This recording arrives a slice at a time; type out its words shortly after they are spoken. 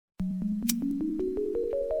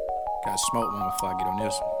Got smoke one before I get on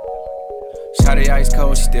this one. Shawty ice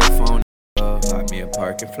cold, she still phone up. Hot me a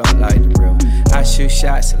park and float like the real. I shoot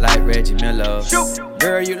shots like Reggie Miller.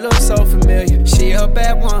 Girl, you look so familiar. She a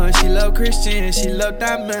bad one, she love Christian, she love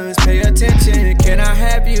diamonds. Pay attention, can I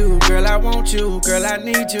have you? Girl, I want you, girl, I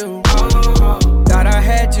need you. Thought I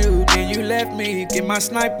had you, then you left me. Get my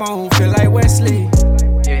snipe on, feel like Wesley.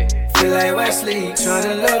 Feel like Wesley,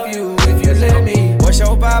 tryna love you if you let me. What's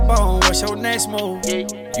your vibe on? What's your next move?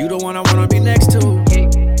 You the one I wanna be next to.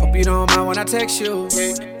 Hope you don't mind when I text you.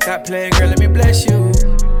 Stop playing, girl, let me bless you.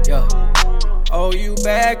 Yo. Oh, you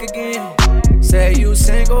back again. Say you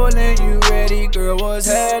single and you ready, girl, what's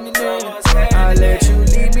happening? I let you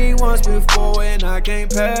leave me once before and I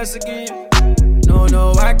can't pass again.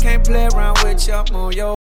 No, I can't play around with you, I'm on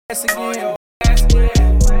your ass again.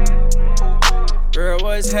 Girl,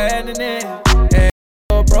 what's happening? Hey,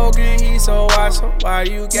 so broken, he so wide, so why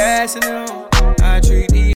you gassing him? I treat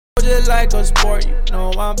these just like a sport, you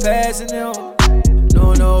know I'm passing him.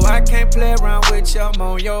 No, I can't play around with you, I'm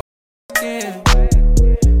on your skin.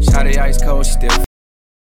 Shawty ice cold, she still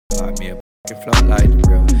pop me a and float like the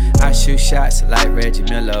real. I shoot shots like Reggie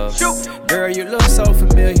Miller. Girl, you look so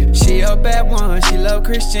familiar. She a bad one, she love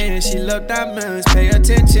Christian, she love diamonds. Pay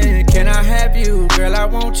attention, can I have you? Girl, I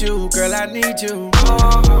want you, girl, I need you.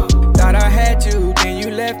 Thought I had you, then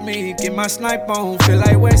you left me. Get my snipe on, feel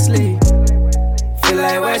like Wesley. Feel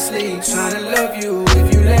like Wesley, tryna love you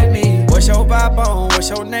if you let me. What's your vibe on? What's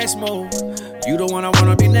your next move? You the one I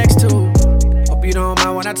wanna be next to. Hope you don't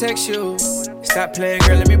mind when I text you. Stop playing,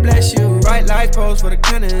 girl, let me bless you. Right life pose for the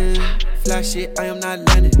cannon. Flash shit, I am not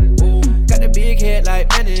landing. Got the big head like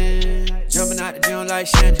Manning. Jumping out the gym like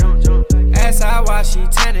Shannon. Ass out while she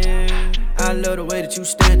tanning. I love the way that you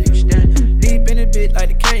standing. Deep in the bit like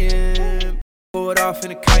the canyon. Pull it off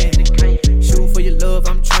in the Cayenne. Shoot for your love,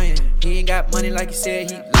 I'm trying. He ain't got money like he said,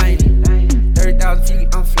 he lying. 30,000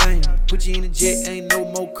 feet, I'm flying. Put you in a jet, ain't no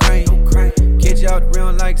more crane. Catch you out the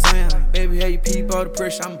realm like Zion. Baby, how you peep all the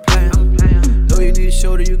pressure, I'm playing. Know you need a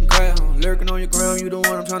shoulder you can cry on. Lurking on your ground, you the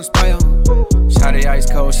one I'm trying to spy on. Shawty ice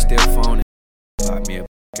cold, she still phoning. Pop me a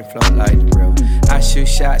and float like the real. I shoot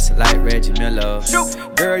shots like Reggie Miller.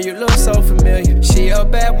 Girl, you look so familiar. She a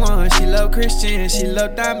bad one, she love Christian, she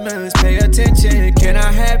love diamonds. Pay attention, can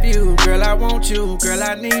I have you? Girl, I want you, girl,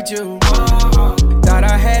 I need you. Thought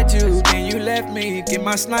I had you, then you left me. Get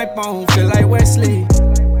my snipe on, feel like Wesley.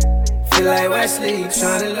 Feel like Wesley,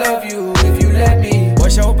 tryna love you if you let me.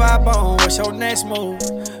 What's your vibe on? What's your next move?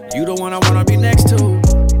 You the one I wanna be next to.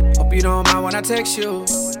 Hope you don't mind when I text you.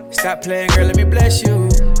 Stop playing, girl, let me bless you.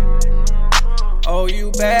 Oh,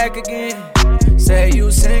 you back again. Say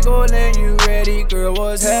you single and you ready, girl,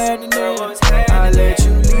 what's happening? I let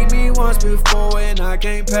you leave me once before and I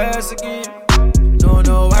can't pass again.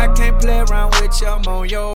 No, I can't play around with you, I'm on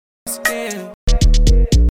your ass again.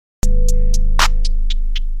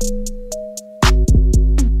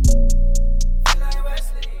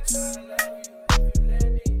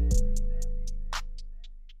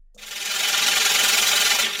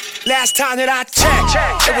 Last time that I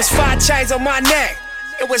checked, it was 5 chains on my neck.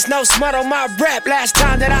 It was no smut on my rap. Last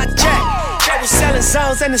time that I checked, I was selling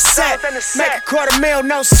zones in the set. Make $250,000,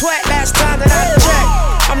 no sweat. Last time that I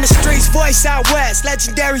checked, I'm the streets voice out west.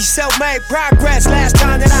 Legendary self-made progress. Last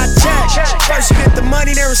time that I checked, first you get the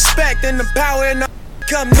money, then respect, then the power and the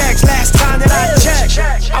come next. Last time that I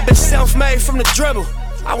checked, I've been self-made from the dribble.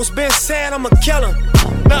 I was been saying I'm a killer.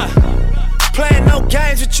 Nah, playing no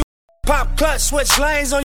games with you. Pop clutch, switch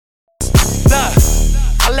lanes on you. Nah,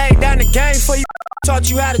 I laid down the game for you.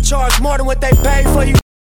 Taught you how to charge more than what they pay for you.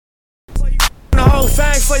 The whole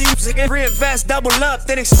thing for you. Reinvest, double up,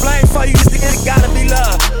 then explain for you. It gotta be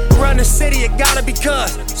love. Run the city, it gotta be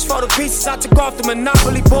cuz. It's for the pieces I took off the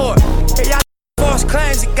Monopoly board. Hey, y'all false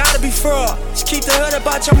claims, it gotta be fraud. Just keep the hood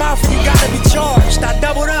about your mouth and you gotta be charged. I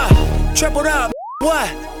doubled up, tripled up.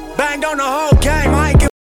 What? Banged on the whole game, I ain't give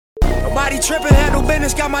nobody tripping, handle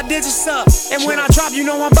business, got my digits up. And when I drop, you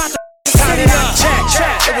know I'm about to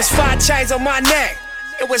check. It was 5 chains on my neck.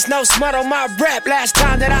 It was no smut on my rap. Last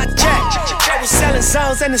time that I checked, I was selling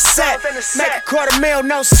zones in the set. Make $250,000,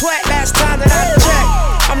 no sweat. Last time that I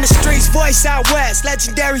checked, I'm the streets voice out west.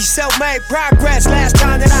 Legendary self-made progress. Last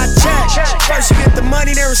time that I checked, first you get the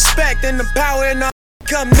money, then respect, then the power and the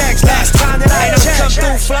come next. Last time that I come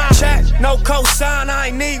through fly. Check, no cosign, I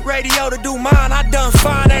ain't need radio to do mine. I done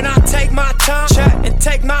fine and I take my time. Check, and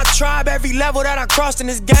take my tribe. Every level that I crossed in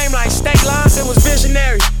this game like state lines, it was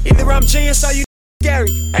visionary. Either I'm genius or you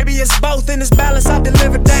scary. Maybe it's both in this balance I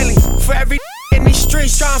deliver daily. For every in these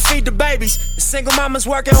streets trying to feed the babies. The single mamas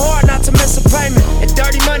working hard not to miss a payment. And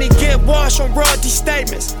dirty money get washed on royalty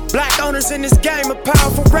statements. Black owners in this game are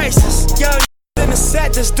powerful racists. Young in the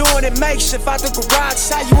set just doing it makeshift out the garage. It's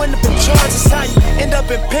how you end up in charge. It's how you end up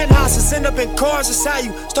in penthouses, end up in cars. It's how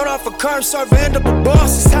you start off a curb server, end up a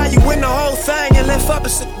boss. It's how you win the whole thing and lift up a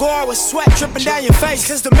cigar with sweat dripping down your face.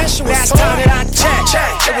 Cause the mission was last time that I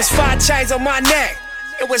checked, it was 5 chains on my neck.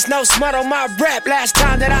 It was no smut on my rap last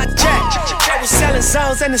time that I checked. I was selling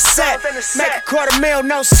zones in the set. Make $250,000,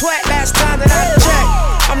 no sweat last time that I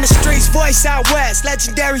checked. I'm the streets voice out west.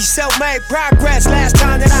 Legendary self-made progress last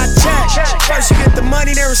time that I checked. First you get the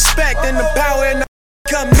money, then respect, then the power and the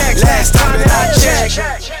come next last time that I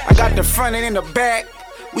checked. I got the front and in the back.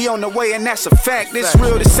 We on the way and that's a fact. This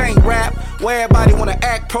real, this ain't rap. Where everybody wanna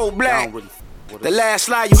act pro-black. The last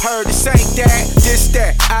lie you heard, this ain't that, this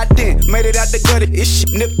that. I didn't made it out the gutter. It's shit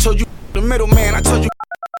nip, told you the middleman. I told you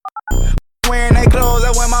wearing they clothes,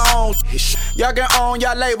 I wear my own. Y'all can own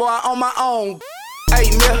y'all label, I own my own. Hey,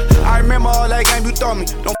 yeah, I remember all that game you throw me.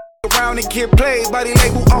 Don't around and get played by the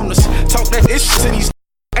label owners. Talk that shit to these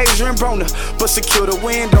Adrian Broner, but secure the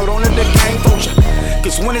window, don't let the game fool ya.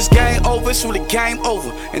 Cause when it's game over, it's when the game over.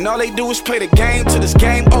 And all they do is play the game till this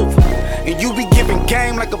game over. And you be giving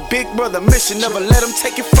game like a big brother mission, never let them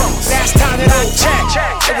take it from us. Last time that I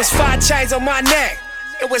checked, it was 5 chains on my neck.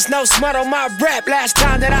 It was no smut on my rap last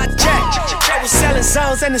time that I checked. I was selling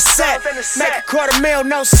zones in the set. Make $250,000,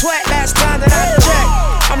 no sweat last time that I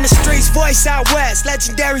checked. I'm the streets voice out west.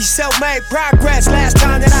 Legendary self-made progress last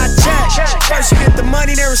time that I checked. First you get the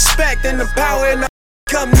money, then respect, then the power and the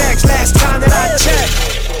come next last time that I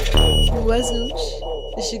checked. What's Gooch?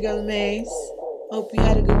 It's your girl Maze. Hope you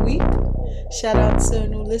had a good week. Shout out to a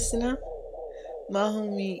new listener, my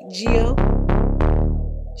homie Gio.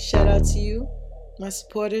 Shout out to you, my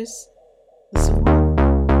supporters. Listen.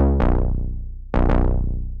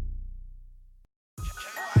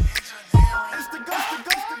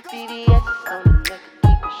 BDS on the neck,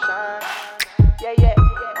 keep it shine. Yeah,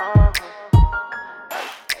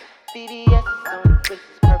 BDS on the wrist,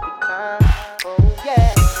 perfect time. Oh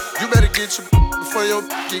yeah. You better get your before your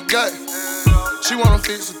get got. She wanna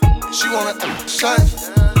fix it, she wanna shot.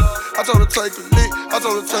 I told her take a lick, I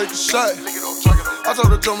told her take a shot. I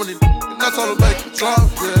told her jump on it, and I told her make it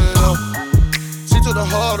drop. Yeah. She took the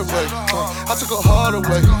harder way, I took her harder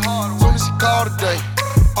way. Soon as she called today,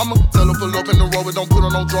 I'ma tell her pull up in the road, but don't put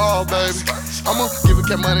on no draw, baby. I'ma give her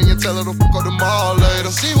cat money and tell her to fuck up the mall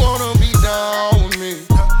later. She wanna be down with me,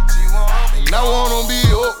 and I wanna be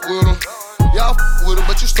up with her. Y'all with her,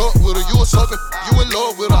 but you stuck with her. You a sucker, you in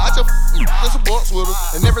love with her. I just there's a box with her.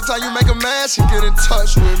 And every time you make a mad, she get in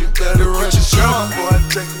touch with me. You better rush your shot before I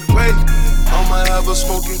take away. I'ma have her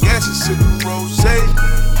smoking gas and sipping rosé.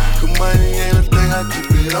 Cause money ain't a thing, I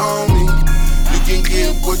keep it on me. You can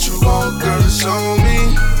get what you want, girl, it's on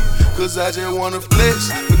me. Cause I just wanna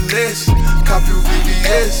flex, finesse, cop your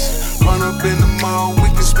VVS. Run up in the mall, we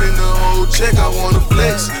can spend the whole check. I wanna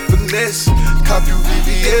flex, finesse, cop your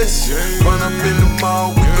VVS. Run up in the mall,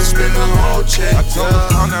 we can spend the whole check. I told her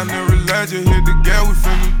calm down and relax, just hit the gas, we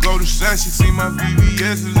finna go to shot. She see my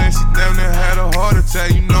VVS and then she damn near had a heart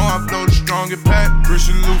attack. You know I blow the strongest pack.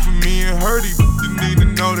 Christian Lou for me and her, these need to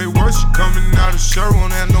know they worth. She coming out of shirt,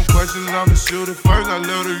 won't have no questions, I'ma shoot it first. I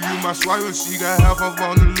let her use my swipe, but she got half off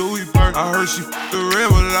on the Louis purse. I heard she f***ed the red,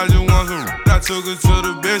 but I just want some. I took her to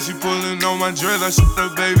the bed, she pulling on my dress. I shot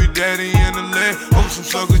her baby daddy in the leg. Hope some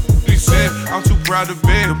suckers be said. I'm too proud to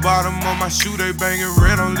bed. The bottom of my shoe, they banging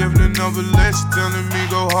red. I'm lifting up a leg. She telling me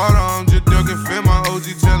go harder. I'm just ducking fit. My OG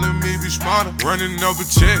telling me be smarter. Running up a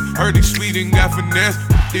check. Heard he sweet and got finesse.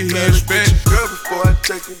 Did he expect? Girl, before I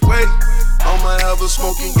take away, I'ma have her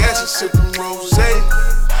smoking gas and sipping rosé.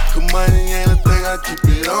 Cause money ain't a thing, I keep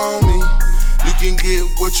it on me. You can get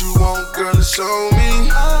what you want, girl, it's on me.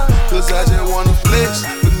 Cause I just wanna flex,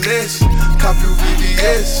 finesse, cop your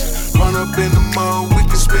VVS. Run up in the mall, we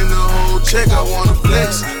can spend the whole check. I wanna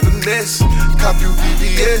flex, finesse, cop your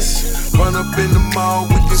VVS. Run up in the mall,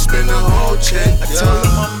 we can spend the whole check. I told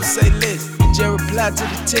her mama say less, and just reply to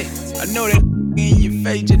the text. I know that in your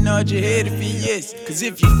face, just nod your head if you yes. Cause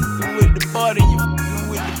if you with the bar, then you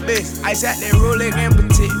with the best. Ice out that Rolex and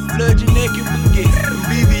protect. Flood your neck, you forget. The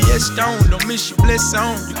BBS stone, don't miss your bless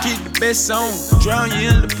on. You keep the best on. Drown you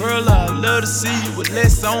in the pearl, I love to see you with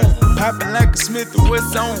less on. Popping like a Smith &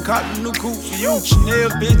 Wesson. Caught the new coupe for you. Chanel,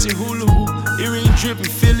 bitch, and hula hoop. Earring dripping,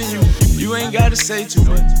 feeling you. You ain't gotta say too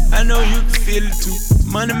much. I know you can feel it too.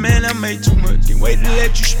 Money, man, I made too much. Can't wait to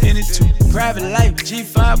let you spend it too. Private life,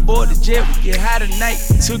 G5 board the jet. We get high tonight.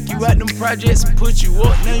 Took you out them projects and put you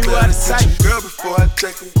up. Now you out of sight. Girl, before I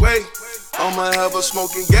take away, I'ma have her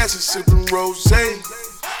smoking gas and sipping rosé.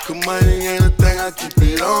 Cause money ain't a thing, I keep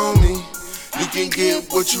it on me. You can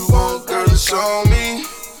get what you want, girl, it's on me.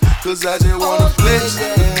 Cause I just wanna flex,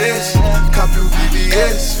 finesse, cop you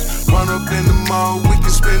VVS. Run up in the mall, we can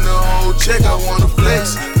spend the whole check. I wanna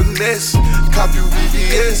flex, finesse, cop you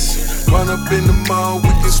VVS. Run up in the mall, we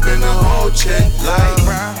can spend the whole check. Like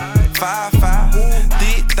brown, 5'5",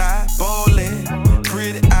 thick thigh, bold leg,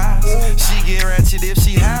 pretty eyes. She get ratchet if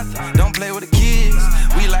she hot, don't play with the kids.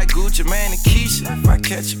 We like Gucci Mane and Keisha, if I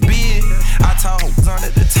catch a bid. I told her on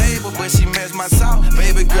at the table, but she matched my salt.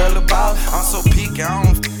 Baby girl about, I'm so picky, I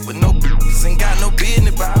don't f with no bitches. Ain't got no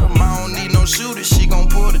business about them. I don't need no shooter, she gon'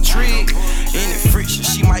 pull the trigger. Any friction,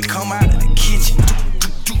 she might come out of the kitchen.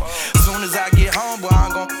 Soon as I get home, boy,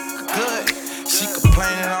 I'm gon' good. She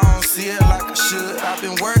complaining, I don't see it like I should. I've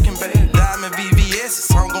been working, baby, diamond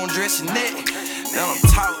VVS, so I'm gon' dress your neck. Then I'm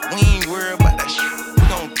talk, we ain't worried about that shit. We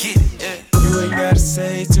gon' get it, yeah. You ain't gotta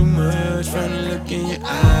say too much from the look in your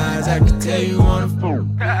eyes. I can tell you wanna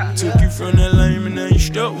f***. Took you from that lame and now you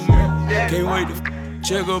stuck with me. Can't wait to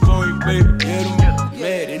check up on you, baby. Get them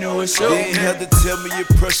mad, they know it's up. They ain't have to tell me your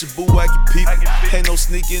pressure, boo, I can peep. Ain't no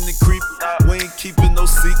sneaking and creeping. We ain't keeping no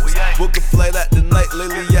secrets. Book a flight out tonight.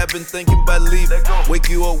 Lately I've been thinking about leaving. Wake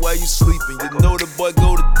you up while you sleeping. You know the boy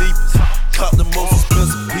go the deepest. Cop the most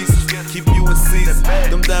expensive pieces. Keep you in season.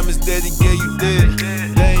 Them diamonds daddy gave you dead.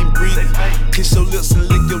 They ain't breathing. Kiss your lips and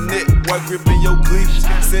lick your neck. White gripping your cleavage.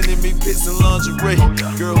 Sending me pics and lingerie.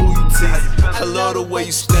 Girl, who you teasing? I love the way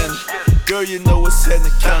you standing. Girl, you know what's at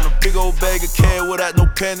the counter. Big old bag of cash without no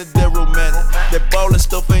panic, that romantic. That ballin'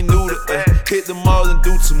 stuff ain't new to us. Hit them all and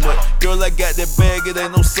do too much. Girl, I got that bag, it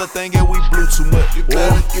ain't no such thing, and we blew too much. You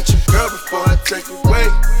better get your girl before I take away.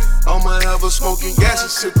 I'ma have her smoking gas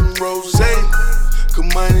and sipping rosé. Cause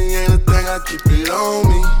money ain't a thing, I keep it on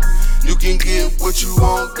me. You can get what you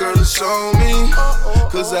want, girl, it's on me.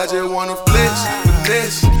 Cause I just wanna flex,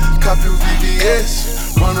 finesse, cop you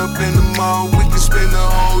VVS. Run up in the mall, we can spend the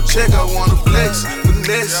whole check. I wanna flex,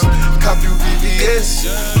 finesse, cop you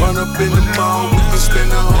VVS. Run up in the mall, we can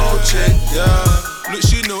spend the whole check. Yeah. Look,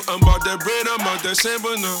 she know I'm about that bread, I'm out that same,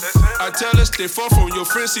 but no. I tell her stay far from your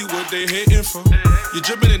friends, see what they hating for. You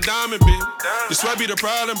drippin' in diamond, baby. You swear be the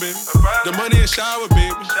problem, baby. The money in shower,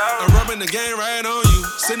 baby. I'm rubbing the game right on you.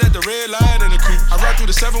 Sitting at the red light in the coupe. I ride through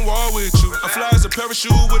the 7 wall with you. I fly as a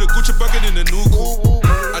parachute with a Gucci bucket in the new coupe.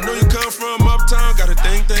 I know you come from uptown, got a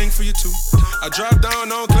thing for you too. I drop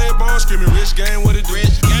down on Claiborne, screaming rich gang, what it do?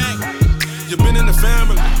 Rich gang. You been in the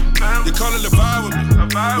family, you call it a vibe with me.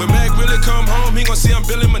 When Mac really come home, he gon' see I'm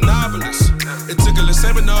building monopolies. It took a little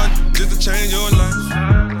seminar just to change your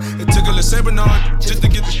life. It took a little seminar just to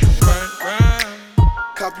get the shit right.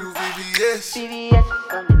 Cop you VVS. VVS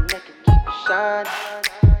gonna make it keep it shine.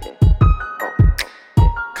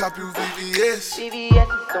 Cop you VVS. VVS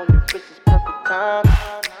is on your bitch's perfect time.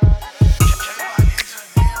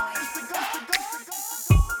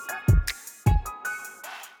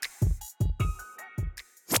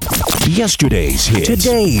 Yesterday's hits,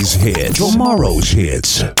 today's hits, tomorrow's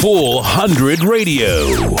hits. Full 100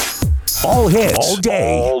 Radio. All hits, all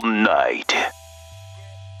day, all night.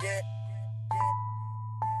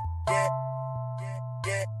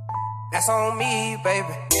 That's on me,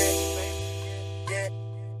 baby.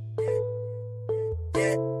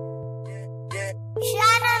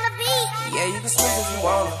 Shot on the beat. Yeah, you can sleep if you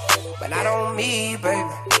wanna, but not on me, baby.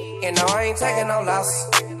 And no, I ain't taking no losses.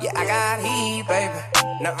 Yeah, I got heat, baby.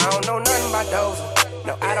 No, I don't know nothing about dozing.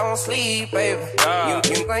 No, I don't sleep, baby.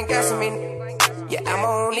 You ain't guessing me. Yeah, I'm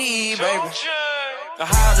on leave, baby. The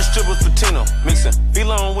high distributors for Tino, mixing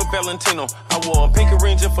Vilon with Valentino. I wore a pink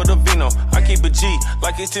Ranger for the Vino. I keep a G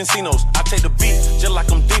like it's Encinos. I take the beat just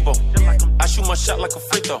like I'm Debo. I shoot my shot like a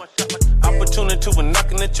free throw. Opportunity when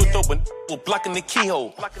knocking at your door, but blocking the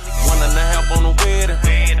keyhole. 1.5 on the wedding.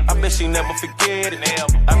 I bet she never forget it.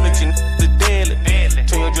 I bet you the deadly.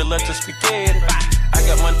 Turn your left to spaghetti. I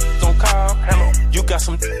got my on call. You got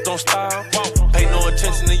some on style. Pay no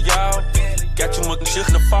attention to y'all. Got too much shit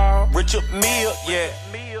in the fall. Richard Mille, yeah.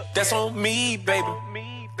 That's on me, baby.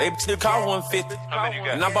 They still call 150.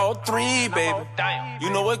 And I bought 3, baby. You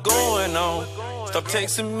know what's going on. Stop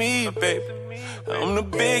texting me, baby. I'm the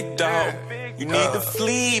big dog. You need to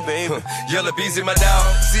flee, baby. Yellow bees in my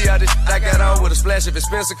dog. See how this shit I got on with a splash of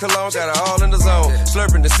expensive cologne. Got it all in the zone.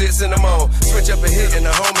 Slurping the 6 in the moan. Switch up a hit and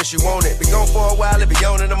the homie when she want it. Been gone for a while, it be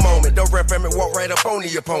on in a moment. Don't rap from it, walk right up on the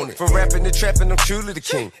opponent. From rapping to trapping, I'm truly the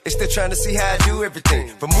king. They still trying to see how I do everything.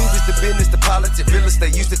 From movies to business to politics, real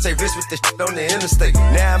estate. Used to take risks with the shit on the interstate.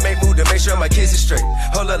 Now I make move to make sure my kids is straight.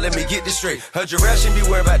 Hold up, let me get this straight. A giraffe shouldn't be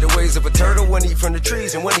worried about the ways of a turtle. One eat from the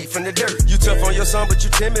trees and one eat from the dirt. You tough on your song, but you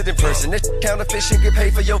timid in person. That counterfeit shit get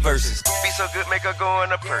paid for your verses. Be so good, make her go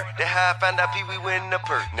on a perk. That how I found out Pee Wee winning the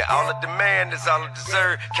perk. Now all the demand is all I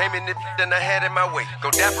deserve. Came in the then I had it my way. Go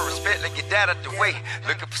down for respect, like get that out the way.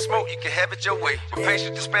 Looking for smoke, you can have it your way. With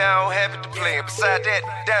patience to spare, I don't have it to play. And beside that,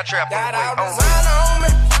 down trap got on the way. All design on me.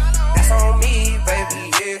 That's on me, baby,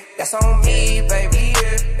 yeah. That's on me, baby,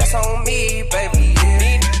 yeah. That's on me, baby, yeah.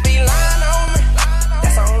 Need to be lying on me.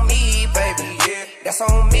 That's on me, baby, yeah. That's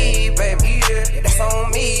on me, baby, yeah. That's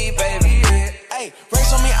on me, baby, yeah. Hey,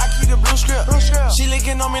 race on me, I keep the blue script. She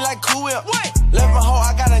licking on me like Cool Whip. Left my hoe,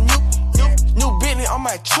 I got a new Bentley on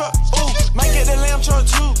my truck. Ooh, might get the lamb truck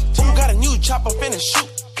too. Ooh, got a new chopper finna shoot.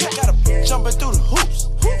 Got a jumping through the hoops.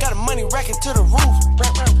 Got a money racket to the roof.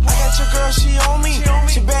 I got your girl, she on me.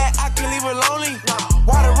 She bad, I can leave her lonely.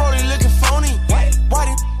 Why the rollie looking phony? Why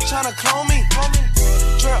they tryna clone me?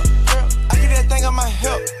 Drip, I get that thing on my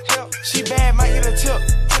hip. She bad, might get a tip.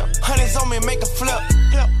 Hundreds on me, make a flip.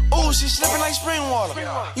 Ooh, she slipping like spring water.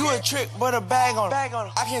 You a trick, but a bag on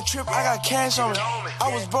her. I can't trip, I got cash on me.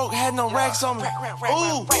 I was broke, had no racks on me.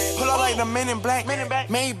 Ooh, pull out like the Men in Black.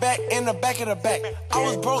 Made back in the back of the back. I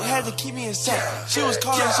was broke, had to keep me in sight. She was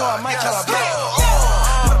calling, so I might call her back.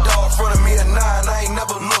 My dog in front of me at 9, I ain't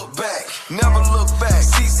never look back. Never look back.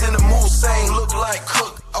 Seats in the Mulsanne look like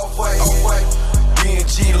Cook. Off-white.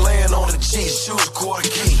 B&G laying on the G, shoes quarter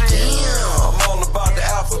key. I'm all about the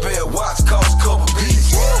alphabet, watch cost a couple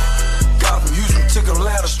beats. Got from Houston, took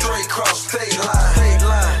Atlanta straight cross state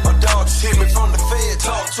line. My dog just hit me from the Fed,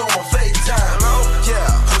 talk to him on FaceTime. Yeah,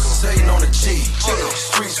 pussies hating on the G.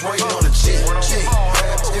 Streets waiting on the G.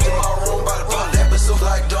 Bad bitch in my room, by the pop episode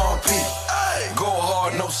like Don P. Go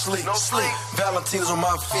hard, no sleep. Valentine's on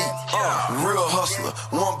my feet. Real hustler,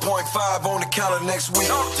 1.5 on the counter next week.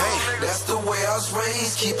 Damn, that's the way I was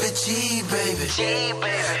raised. Keep it G, baby. G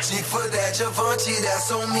for that Givenchy,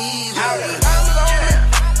 that's on me, baby.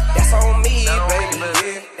 That's on me, baby,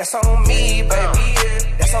 yeah. That's on me, baby,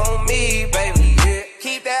 yeah. That's on me, baby, yeah.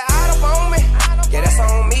 Keep that out up on me. Yeah, that's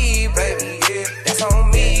on me, baby, yeah. That's on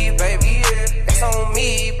me, baby, yeah. That's on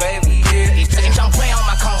me, baby, yeah. These chickens don't play on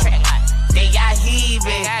my contract. They got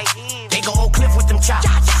heaving. They go Oak Cliff with them chops.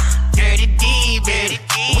 Dirty D, baby.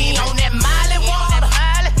 We on that Miley water.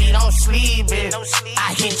 We don't sleep, baby.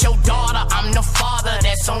 I hit your daughter. I'm the father.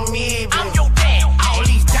 That's on me, baby. I'm your dad. All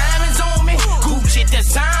these diamonds on me. Gucci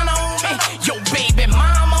design on me. Your baby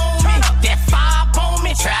mama on me. That 5 on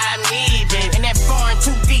me. Try me, baby. And that foreign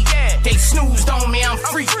too deep. They snoozed on me. I'm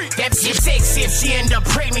free. That shit sexy. If she end up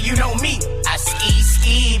pregnant, you know me. I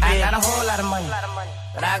ski, baby. I got a whole lot of money.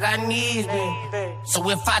 But I got needs, baby. So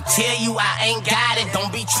if I tell you I ain't got it,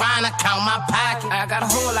 don't be trying to count my pocket. I got a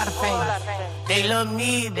whole lot of fame. They love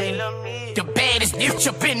me, baby. The baddest bitch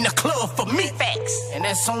up in the club for me. Facts. And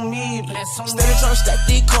that's on me, Steady tryna stack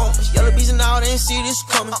these combs. Yellow bees and all, they ain't see this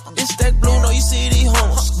coming. This stack blue, no, you see these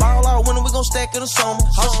homes. Ball out winter, we gon' stack in the summer.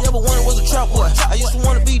 All she ever wanted was a trap boy. I used to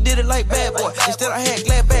wanna be, did it like bad boy. Instead I had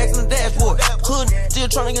glad bags in the dashboard. Hood still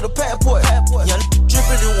tryna get a passport. Young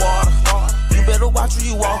drippin' in water. You better watch where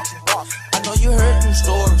you walk. I know you heard them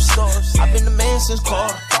stories. I've been the man since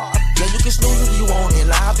Carter. Yeah, you can snooze if you want it.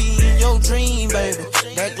 I'll be in your dream, baby.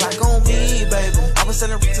 That Glock on me, baby. I was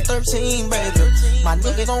selling to 13, baby. My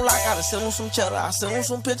niggas don't like, I done send them some cheddar. I send them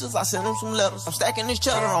some pictures, I send them some letters. I'm stacking this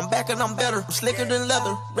cheddar, I'm back and I'm better. I'm slicker than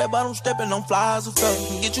leather. Red bottom stepping on flies or feathers.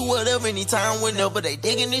 Can get you whatever, anytime, whenever. They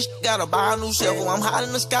digging this shit, gotta buy a new shovel. I'm hot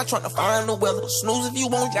in the sky trying to find the weather. Snooze if you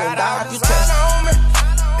want, you gon' die if you test.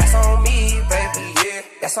 That's on me, baby, yeah.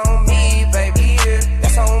 That's on me, baby, yeah.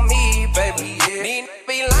 That's on me, baby, yeah. Need to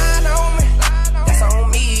be lying on me. That's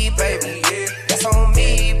on me, baby, yeah. That's on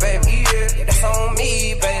me, baby, yeah. That's on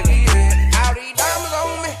me, baby, yeah. All these diamonds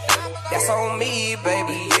on me. That's on me,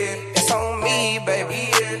 baby, yeah. That's on me, baby,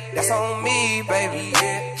 yeah. That's on me, baby,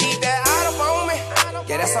 yeah. Keep that out up on me.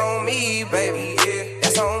 Yeah, that's on me, baby, yeah.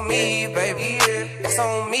 That's on me, baby, yeah. That's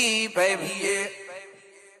on me, baby, yeah.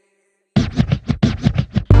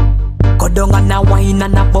 Go down and a wine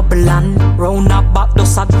and a bubble and round a back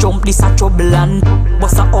does a jump, this a trouble and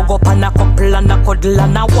bust a hug up and a couple and a cuddle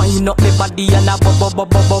and a wine up me body and a bubble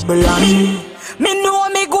and me know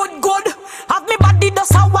me good have me body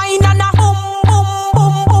does a wine and a boom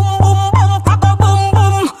papa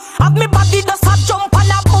boom have me body does a jump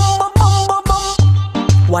and a boom.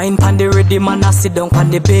 Wine pan the ready man a I sit down on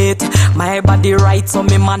the bed. My body right, so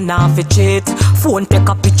me man nah fi cheat. Phone take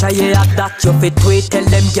a picture, yeah, that you fit tweet. Tell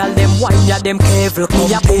them gyal them wine, yeah, them careful.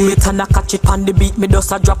 Me a boom it and I catch it on the beat. Me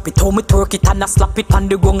just a drop it. How me twerk it and I slap it on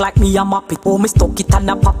the gong like me a map it. How me stuck it and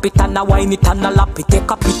I pop it and I wine it and I lap it. Take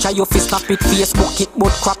a picture, you fi snap it, Facebook it,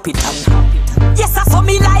 but crap it and yes, I saw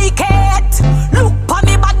me like it. Look pa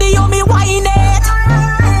me body, how me wine it.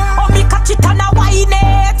 How me catch it and I wine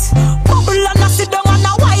it. Bubble and I sit down and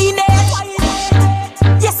I wine it.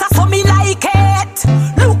 Yes, I saw me like it.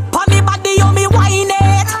 Look pa me body, how me wine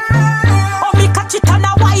it. How me catch it and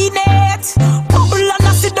I wine it. Bubble and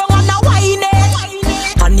I sit down and I wine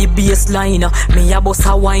it. On the baseline, me a boss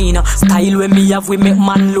a wine. Style when me have, we make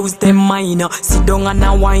man lose them mind. Sit down and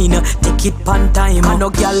a wine, take it pan time. And no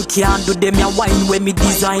girl can't do them a wine when me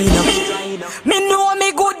design. Me know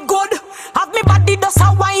me good. Have me body does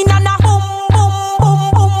a wine and a boom boom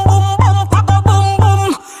boom boom boom boom papa boom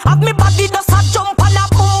boom. Have me body does a jump and a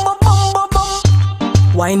boom boom boom boom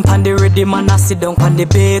boom. Wine pan the rhythm and I sit down on the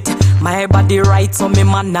bed. My body right, so me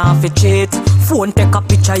man nah fi cheat. Phone take a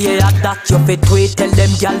picture, yeah, that you fi tweet. Tell them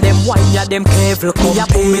gyal them wine, yeah, them careful. Me a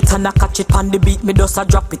boom it and I catch it on the beat. Me just a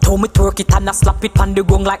drop it. How me twerk it and I slap it on the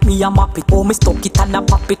gong like me a map it. How me stuck it and I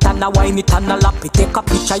pop it and I wine it and I lap it. Take a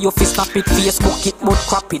picture, you fi snap it, Facebook it, but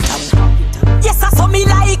crap it and yes, I saw me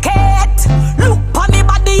like it. Look pa me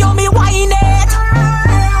body, how me wine it.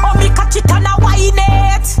 How me catch it and I wine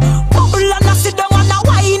it. Bubble and I sit down and I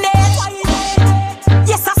wine it.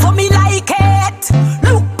 Yes, I saw me like it.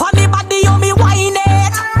 Look pa me body, how me wine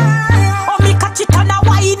it. How me catch it and I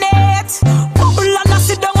wine it. Bubble and I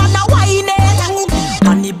sit down and I wine it.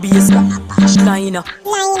 On the baseline,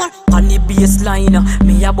 on the baseline,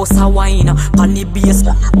 me a boss a wine. On the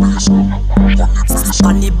baseline,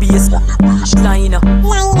 on the baseline,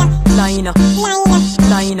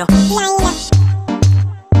 line.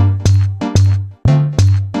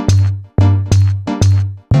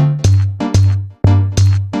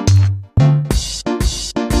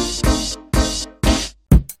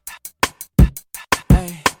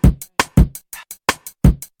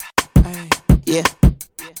 Yeah.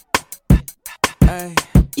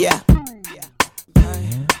 Yeah.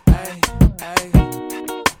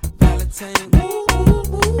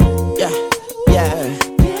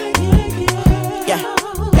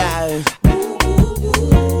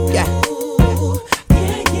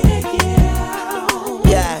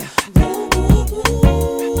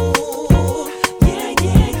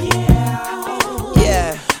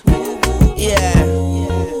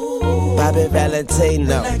 Bobby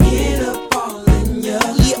Valentino. When I get up all in ya,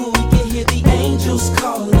 we can hear the angels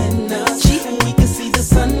calling us, and we can see the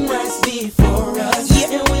sunrise before us.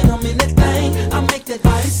 And when I'm in that thing, I make that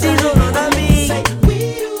body say,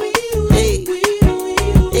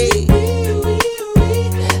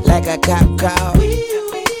 like a cop car.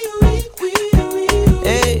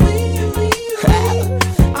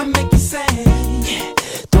 I make you say,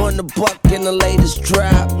 throwing the buck in the latest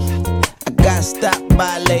drop. I got stopped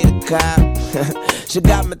by a lady cop. She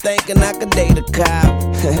got me thinking I could date a cop.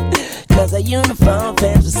 Cause her uniform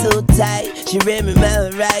pants were so tight. She read me my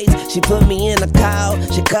rights. She put me in a call.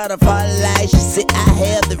 She cut off all the lights. She said I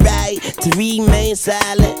have the right to remain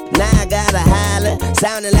silent. Now I gotta holler,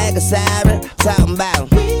 sounding like a siren. Talking about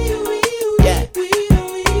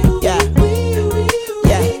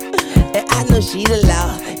and I know she the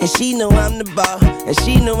law, and she know I'm the ball, and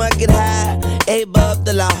she know I get high, above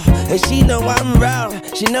the law, and she know I'm wrong.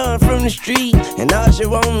 She know I'm from the street, and all she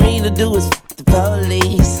want me to do is f the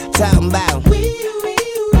police. Talking about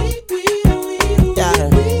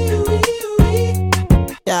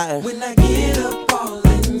when I get up all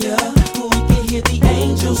in ya, we can hear the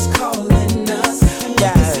angels calling us, and we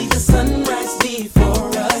can see the sunrise before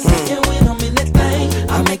us. And when I'm in that thing,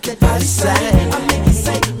 I make that body say, I make it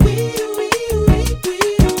say,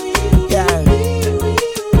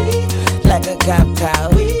 like a cop car.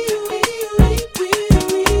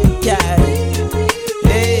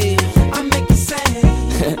 I make it say.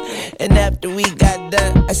 And after we got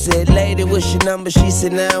done, I said, lady, what's your number? She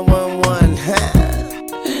said 911.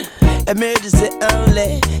 Emergency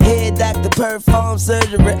only. Head doctor perform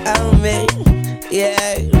surgery on me.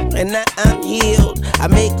 Yeah, and now I'm healed. I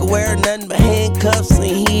make her wear nothing but handcuffs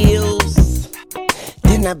and heels.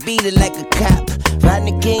 Then I beat it like a cop.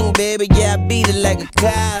 Rodney King, baby, yeah, I beat it like a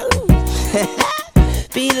cop.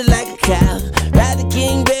 Beat it like a cow. Rodney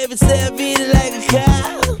King, baby, say I beat it like a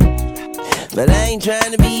cow. But I ain't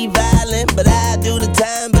trying to be violent, but I do the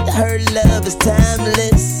time. But her love is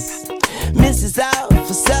timeless. Mrs.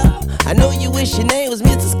 Officer, I know you wish your name was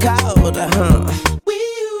Mrs. Calder, huh?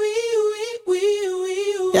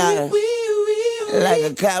 Yeah, like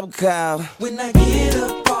like a cop car. When I get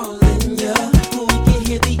up all in ya, we can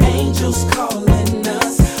hear the angels calling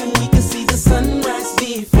us, and we can see the sunrise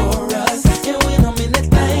before us. And when I'm in that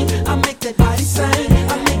thing, I make that body sing.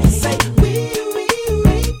 I make it say,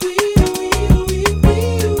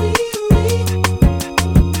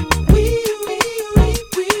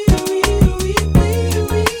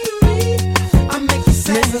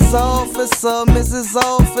 Mrs.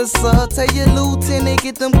 Officer, tell your lieutenant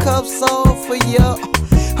get them cuffs off for ya.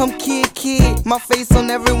 I'm kid, my face on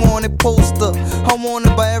every wanted poster. I'm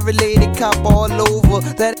wanted by every lady cop all over.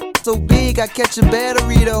 That so big, I catch a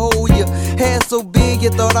battery to hold ya. Hair so big, you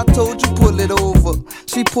thought I told you pull it over.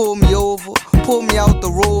 She pulled me over, pulled me out the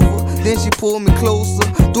Rover. Then she pulled me closer,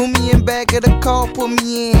 threw me in back of the car, put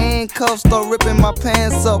me in handcuffs, start ripping my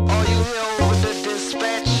pants up. All you hear over the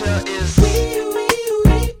dispatcher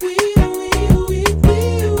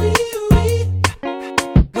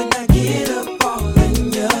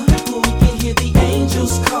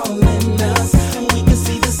is calling us, and we can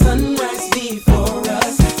see the sunrise before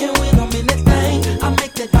us. And when I'm in that thing, I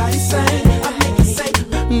make that body sing. I make it say,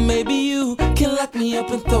 maybe you can lock me up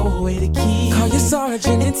and throw away the key. Call your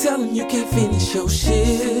sergeant and tell him you can't finish your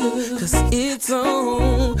shift, cause it's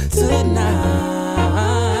on tonight.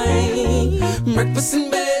 Breakfast in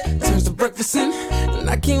bed turns to breakfast in, and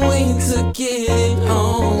I can't wait to get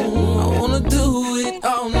home. I wanna do it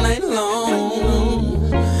all night long.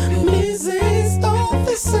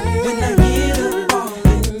 When I get up all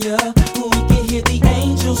in ya, we can hear the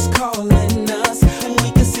angels calling us, and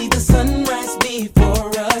we can see the sunrise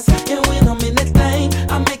before us. And when I'm in that thing,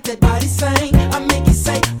 I make that body sing. I make it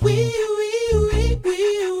say, wee wee wee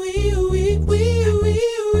wee wee wee wee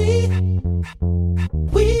wee wee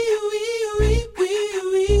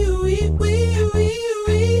wee wee wee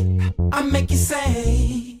wee. I make it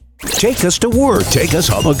say. Take us to work, take us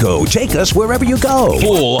on the go, take us wherever you go.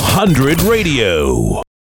 Full 100 Radio.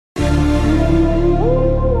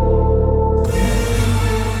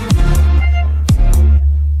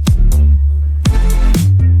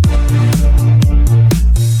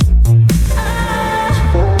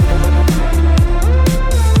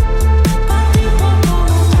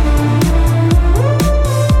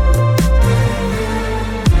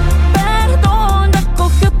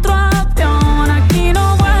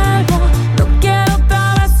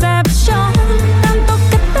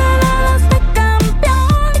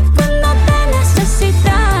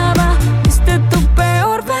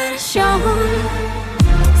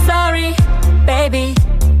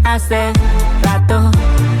 Hace rato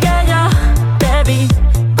que yo te vi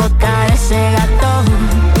botar ese gato.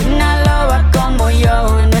 Una loba como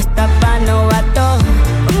yo no está pa' novato.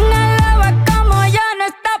 Una loba como yo no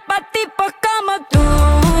está pa' tipos como tú.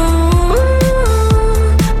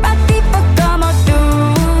 Pa' tipos como tú.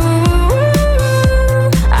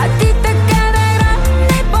 A ti te queda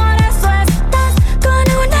grande y por eso estás con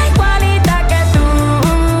una igualita que tú.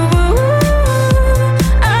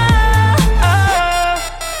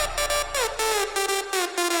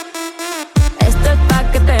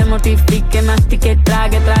 Mortifique, mastique,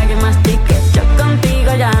 trague, mastique. Yo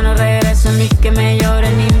contigo ya no regreso, ni que me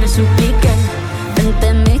llore ni me suplique.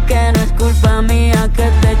 Entendí que no es culpa mía que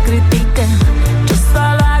te critique. Yo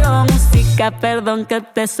solo hago música, perdón que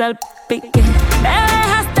te salpique. Me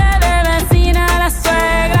dejaste de vecina a la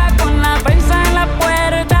suegra, con la prensa en la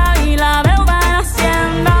puerta y la deuda en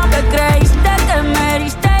Hacienda. Te creíste que me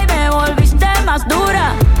heriste y me volviste más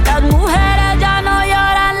dura. Las mujeres ya no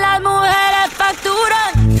lloran, las mujeres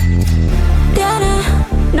facturan.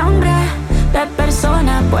 Nombre de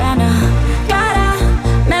persona buena,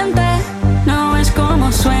 claramente no es como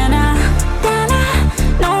suena. Tiene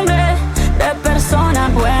nombre de persona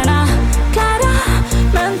buena,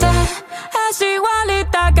 claramente es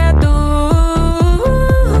igualita que tú.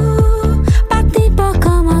 Pa' tipos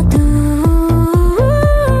como tú,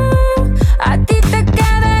 a ti te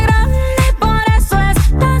queda grande y por eso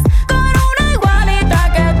estás con una igualita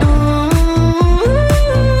que tú.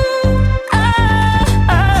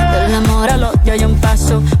 Yo hay un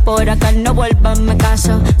paso, por acá no vuelvas, me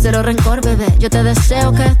caso. Cero rencor, bebé, yo te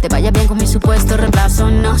deseo que te vaya bien con mi supuesto reemplazo.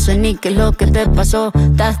 No sé ni qué es lo que te pasó,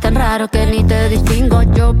 estás tan raro que ni te distingo.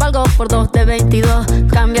 Yo valgo por 2 de 22,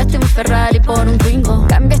 cambiaste un Ferrari por un Twingo.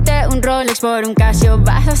 Cambiaste un Rolex por un Casio,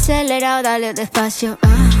 baja acelerado, dale despacio.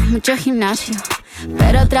 Mucho gimnasio,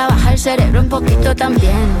 pero trabaja el cerebro un poquito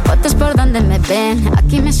también. Fotos por donde me ven,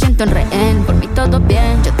 aquí me siento en rehén. Por mí todo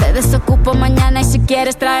bien, yo te desocupo mañana. Y si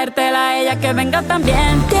quieres traértela a ella, que venga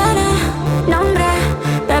también. Tiene nombre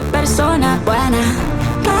de persona buena,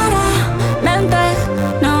 claramente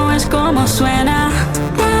no es como suena.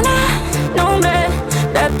 Tiene nombre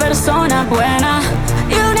de persona buena,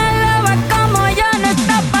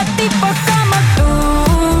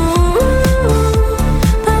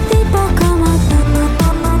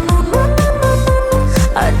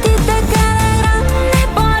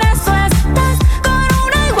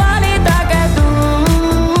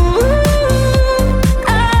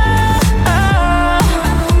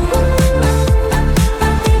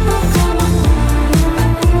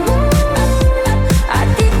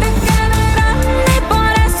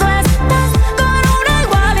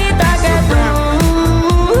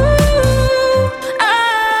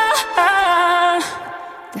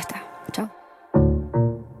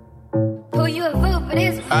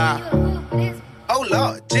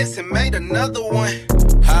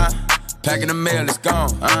 Packing the mail, it's gone.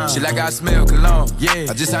 She like I smell cologne. Yeah,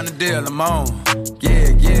 I just signed a deal, I'm on. Yeah.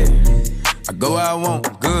 I go where I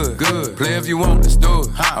want, good. Play if you want, let's do it.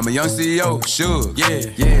 I'm a young CEO, sure. Yeah.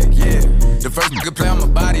 The first nigga play on my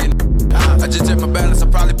body and I just check my balance, I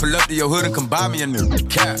probably pull up to your hood and come buy me a new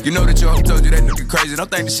cap. You know that your hoe told you that nigga crazy, don't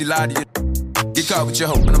think that she lied to you. Get caught with your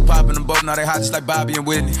hoe when I'm popping them both, now they hot just like Bobby and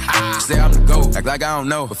Whitney. Say I'm the GOAT, act like I don't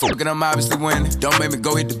know, but fucking I'm obviously winning. Don't make me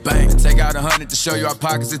go hit the bank and take out 100 to show you our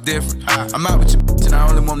pockets is different. I'm out with your bitch and I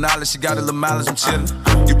only want knowledge, she got a little mileage, I'm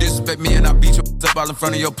chillin'. You disrespect me and I beat your up all in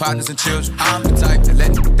front of your partners and children. I'm the type that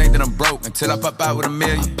let you think that I'm broke until I pop out with $1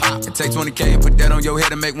 million. And take 20K and put that on your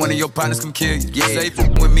head and make one of your partners come kill you. Yeah, say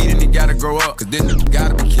with me, then he gotta grow up, cause this nigga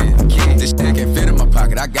gotta be kid. This shit can't fit in my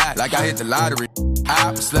pocket, I got it, like I hit the lottery.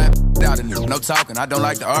 I slap out of nigga, no talking, I don't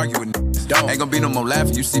like to argue with niggas. Ain't gonna be no more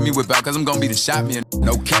laughing, you see me whip out, cause I'm gonna be the shot me and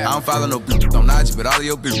no cap. I don't follow no bitches on IG, but all of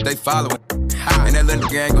your bitches, they following. And that little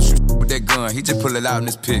nigga ain't gon' shoot with that gun, he just pull it out in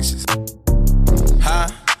his pictures.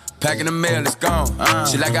 Packing the mail, it's gone.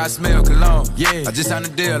 She like I smell cologne. Yeah, I just signed a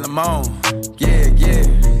deal, I'm on. Yeah.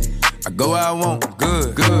 I go where I want,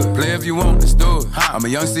 good. Play if you want, let's do it. I'm a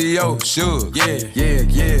young CEO, sure.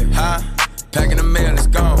 Yeah. Packing the mail, it's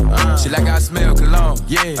gone. She like I smell cologne.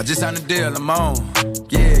 Yeah, I just signed a deal, I'm on.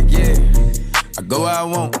 Yeah. I go where I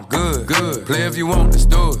want, good. Play if you want, let's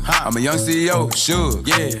do it. I'm a young CEO, sure.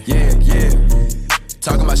 Yeah.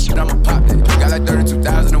 Talking about shit, I'ma pop it. Got like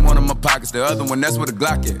 32,000 in one of my pockets. The other one, that's where the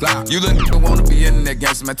Glock at. You little nigga wanna be in that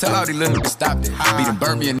gangster, man. Tell all these little niggas stop it. Beat and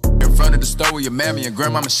burn me in front of the store where your mammy and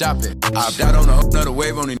grandmama shop it. I hopped out on a whole nother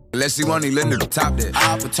wave on these niggas. Let's see one of these little niggas top that.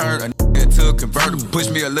 I return a nigga into a convertible. Push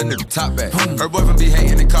me a little nigga top back. Her boyfriend be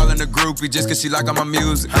hating and calling a groupie just cause she like all my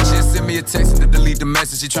music. She'll send me a text and to delete the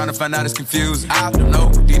message. She tryna find out it's confusing. I don't know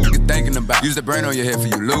what these niggas thinking about. Use the brain on your head for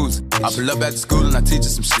you lose. I pull up after school and I teach her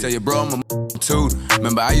some shit. Tell your bro I'm a tutor.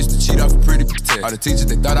 Remember I used to cheat off a pretty test. All the teachers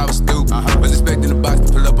they thought I was stupid. Was expecting the box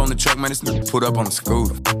to pull up on the truck, man. This nigga pulled up on the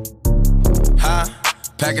scooter.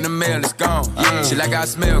 Packing the mail, it's gone. She like I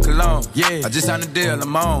smell cologne. I just signed a deal,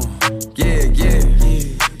 I'm on. Yeah.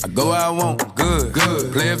 I go where I want, good.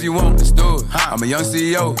 Play if you want, let's do it. I'm a young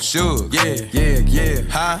CEO, sure.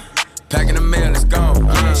 Yeah. Packing the mail, it's gone.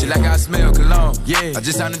 She like I smell cologne. I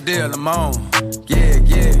just signed a deal, I'm on. Yeah.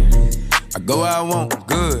 I go where I want,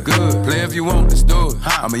 good. Play if you want, let's do it.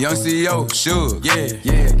 I'm a young CEO, sure.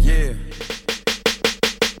 Yeah.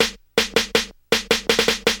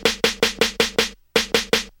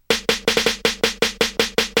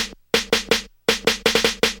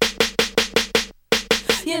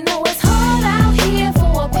 You know it's hard out here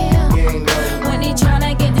for a pimp when he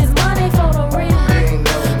tryna get this money for the rent,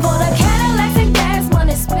 for the Cadillacs and gas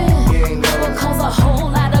money spent. Will cause a whole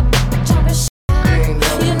lot of jumping shit.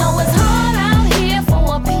 You know it's hard out here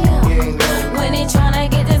for a pimp when he tryna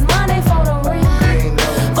get this money for the rent,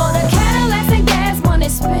 for the Cadillacs and gas money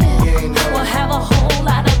spent. Will have a whole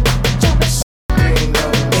lot of jumping shit.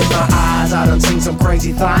 In my eyes, I done seen some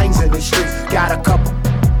crazy things in the streets. Got a couple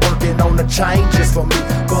on the chain just for me,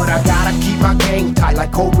 but I gotta keep my game tight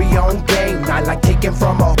like Kobe on game night, like taking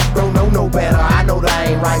from a don't know no better. I know that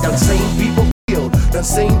ain't right. Done seen people killed, done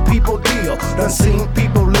seen people deal, done seen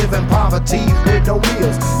people live in poverty with no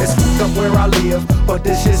meals. It's fucked up where I live, but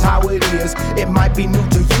this is how it is. It might be new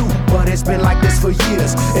to you, but it's been like this for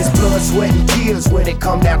years. It's blood, sweat, and tears when it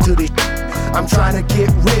come down to this. I'm trying to get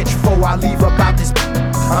rich before I leave about this.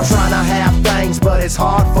 I'm trying to have things, but it's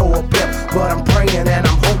hard for a pimp. But I'm praying and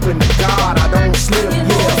I'm hoping to God I don't slip. You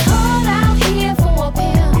know it's hard out here for a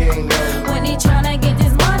pimp when he tryna get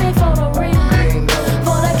this money for the rent,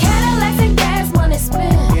 for the Cadillacs and gas money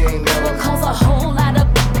spent. Will cause a whole lot of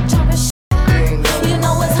jumping shit. You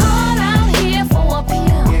know it's hard out here for a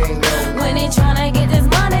pimp when he tryna get this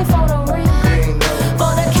money for the rent,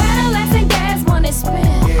 for the Cadillacs and gas money spent.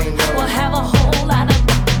 Will have a whole lot of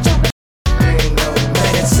jumping shit.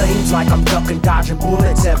 Man, it seems like I'm ducking, dodging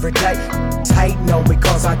bullets every day. Hating on me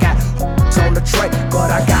cause I got on the tray,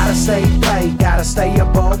 but I gotta stay paid, gotta stay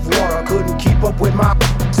above water. Couldn't keep up with my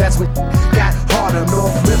that's what got harder.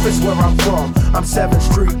 North Memphis where I'm from, I'm 7th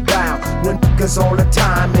Street bound. When niggas all the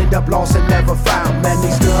time end up lost and never found. Man,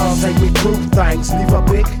 these girls take me through things, leave a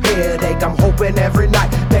big headache. I'm hoping every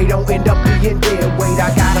night they don't end up being dead. Wait,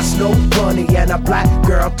 I got a snow bunny and a black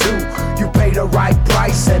girl too. You pay the right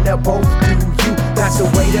price and they'll both do you. That's the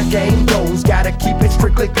way the game goes. Gotta keep it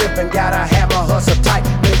strictly driven. Gotta have a hustle tight.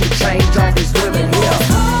 Make it change all these women here. You know it's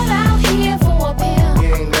hard out here for a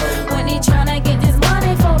pimp when he tryna get this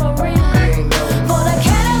money for the rent, for the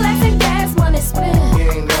Cadillacs and gas money spent.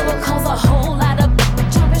 Will cause a whole lot of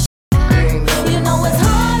jumping shit. You know it's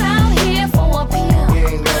hard out here for a pimp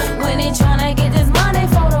when he tryna get this money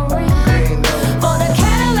for the rent,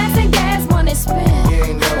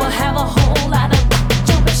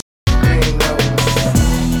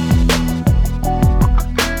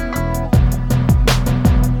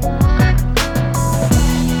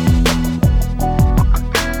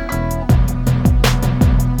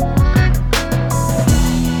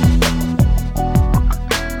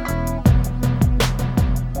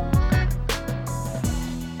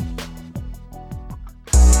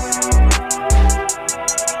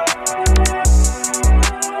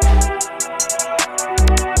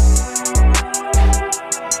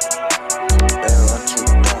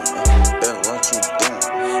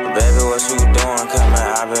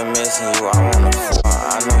 missing you. I wanna fuck.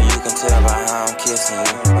 I know you can tell by how I'm kissing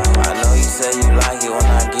you. I know you say you like it when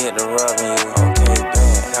I get to rubbing you. Okay,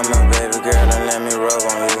 bad. Come on, baby girl, and let me rub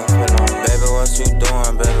on you. Baby, what you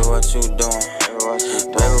doing? Baby, what you doing?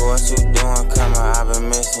 Baby, what you doing? Come on, I've been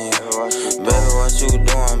missing you. Baby, what you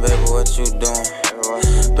doing? Baby, what you doing?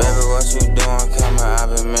 Baby, what you doing? Come on, I've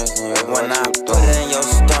been missing you. When I put it in your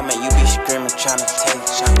stomach, you be screaming, trying to take.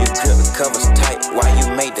 You grip the covers tight while you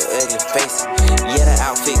make the ugly face. Yeah, the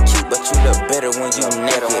outfit cute, but you look better when you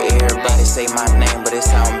naked. Everybody say my name, but it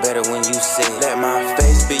sound better when you say it. Let my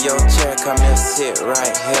face be your chair, come here, sit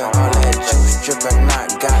right here. All that juice dripping,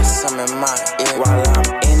 not got some in my ear. While I'm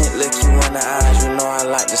in it, look you in the eyes, you know I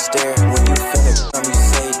like to stare. When you finish, you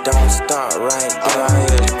say don't start right there. All I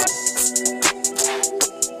hear is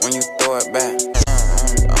when you throw it back.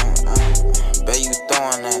 Bet you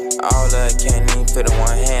throwing that. All of it can't even fit in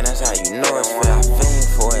one hand, that's how you know it's fair. I fiend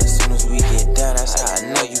for it, as soon as we get done, that's how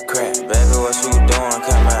I know you crack. Baby, what you doing?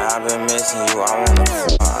 Come here, I've been missing you. I wanna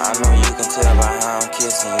fuck. I know you can tell by how I'm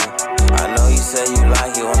kissing you. I know you say you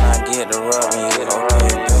like it when I get to rubbing you.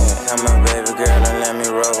 Okay, bad. Come here, baby girl, and let me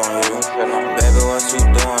rub on you. Baby, what you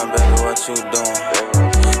doing? Baby, what you doing?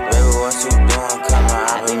 Baby, what you doing? Come here,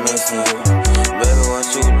 I've been missing you. Baby, what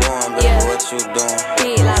you doing? Baby, what you doing?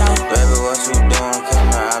 Baby, what you doing?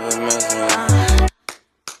 Come here, I've been missing you.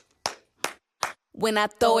 When I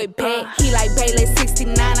throw it back, he like Bailey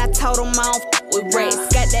 69. I told him I don't f with rats.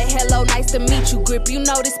 Got that hello, nice to meet you grip. You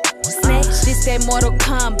know this snatch. This that Mortal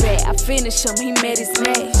Kombat. I finish him, he met his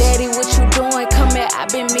match. Daddy, what you doing? Come here, I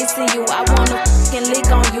been missing you. I wanna f***ing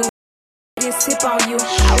lick on you. And sip on you.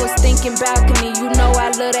 I was thinking balcony, you know I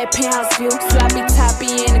love that penthouse view. Sloppy toppy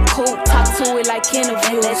in the coupe, talk to it like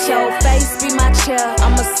interview. Let your face be my chair,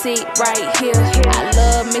 I'ma sit right here. I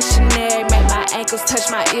love missionary, make my ankles touch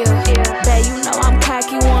my ear. Babe, you know I'm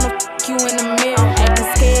cocky, wanna f*** you in the mirror. Acting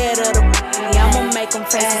scared of the I'ma make them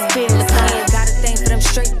faces feel. Look, I ain't got a thing for them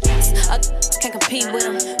straight can't compete with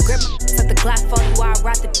them. Grip took the Glock 40 while I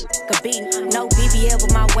rock the a beat. No BBL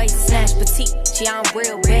but my waist snatch petite. She on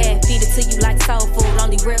real bad. Feed it to you like soul food.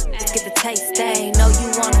 Only real get the taste. They know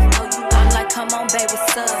you wanna know you. I'm like, come on, babe,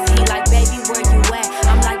 what's up? He like, baby, where you at?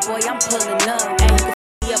 I'm like, boy, I'm pulling up. And you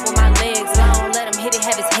can f*** up with my legs long. Let him hit it,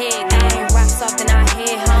 have his head down. Rock soft and I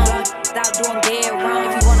head home. Without doing dead wrong.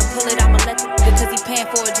 If you wanna pull it, I'ma let you. Because he paying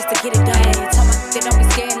for it just to get it done. Tell my they don't be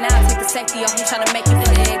scared now. Take the safety off. He tryna make you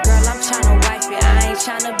play. Girl, I'm tryna wife it. I ain't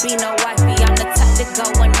tryna be no wifey. I'm the type to go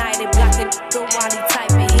one night and block the good while he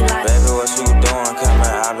typing. He like, baby, what you doing? Come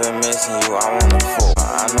here, I've been missing you. I wanna fuck.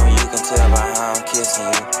 I know you can tell by how I'm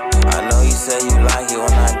kissing you. I know you say you like it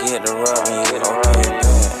when I get to rubbing you. Okay,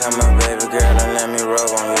 bad. Come here, baby girl, and let me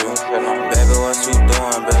rub on you. Baby, what you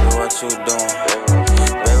doing? Baby, what you doing?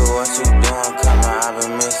 Baby, what you doing? Come here, I've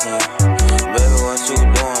been missing you. Baby, what you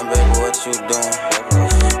doing? Baby, what you doing?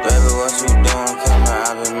 Baby, what you doing? Come here,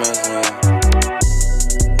 I've been missing you.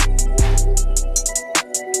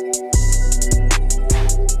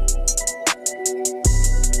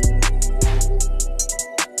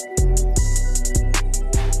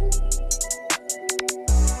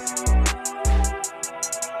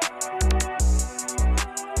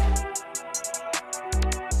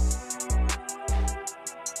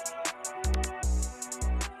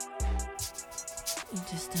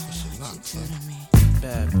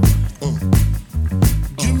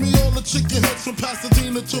 Give me all the chicken heads from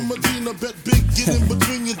Pasadena to Medina. Bet big, get in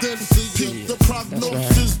between your then. Get the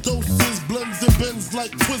prognosis, doses, blends and bends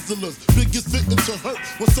like Twizzlers. Biggest fitting to hurt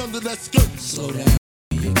what's under that skirt. Slow down,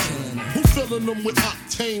 you're killing it. Who filling them with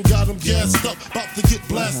octane? Got them gassed up, about to get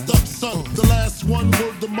blasted up, son. The last one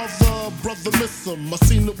word the mother, brother miss him. I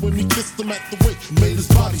seen it when he kissed him at the wake, made his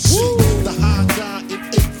body shake. The high guy in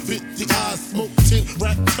 850, eyes smoke tint,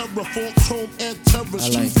 rap terror, full chrome and terror.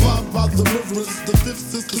 Street fly by the rivers, the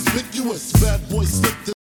fifth is conspicuous. Bad boy slipped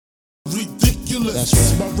it. Ridiculous.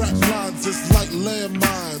 Right. My rap lines is like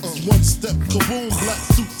landmines. One step, kaboom, black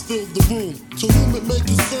suits fill the room. To whom it may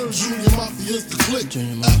concern, Junior Mafia's the click.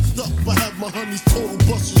 Act up, I have my honeys total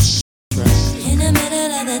busting shit. In the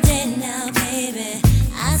middle of the day now, baby,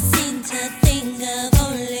 I seem to think of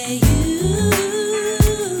only you.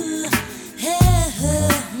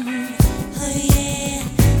 Oh yeah,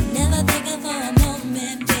 never thinking for a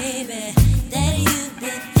moment, baby, that you've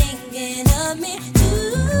been thinking of me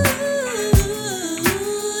too.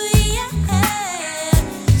 Yeah,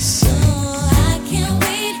 so I can't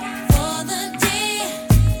wait for the day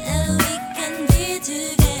that we can be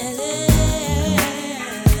together.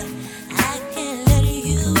 I can't let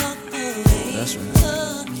you walk away. That's right.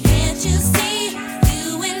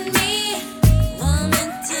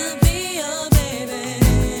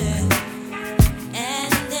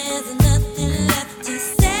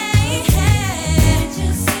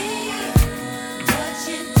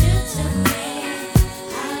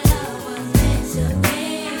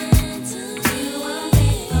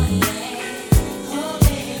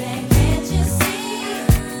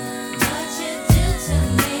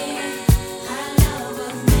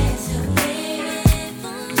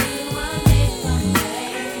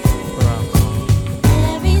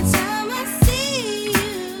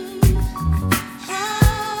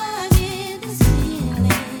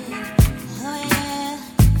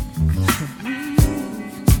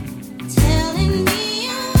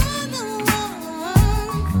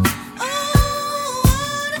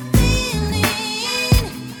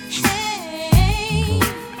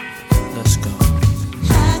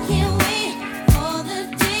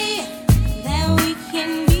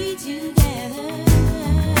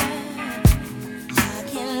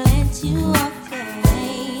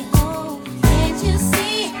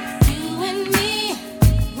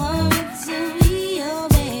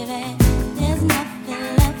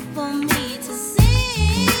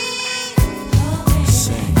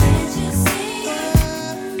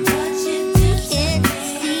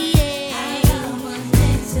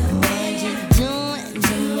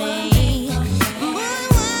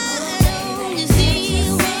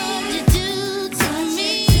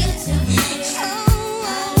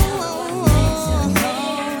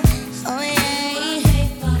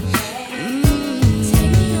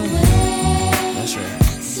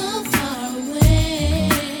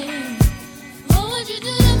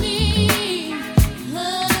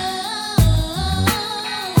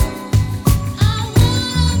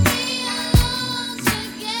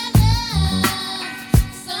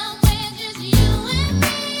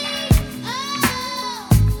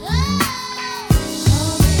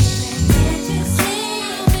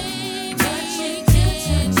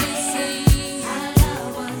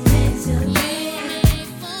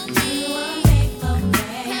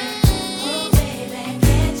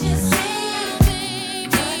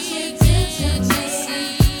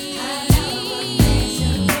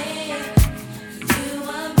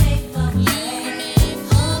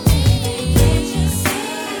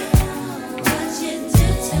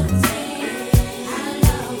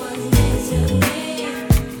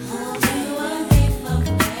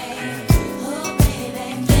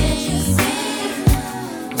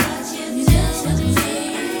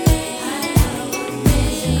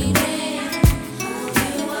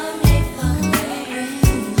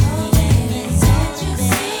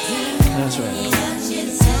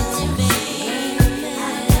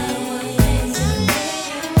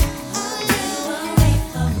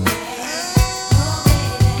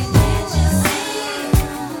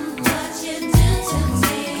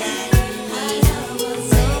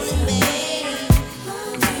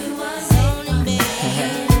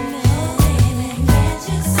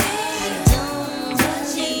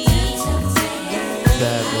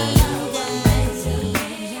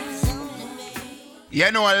 You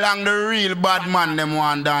know along the real bad man them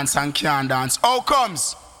want dance and can't dance. How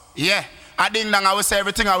comes? Yeah, I ding dong I will say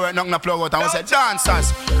everything I work, nothing I plug out. I will say dancers,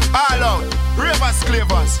 all out, ravers,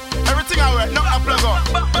 clavers, everything I work, nothing I plug out.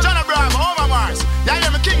 Johnny Bravo, Over Mars, yeah, hear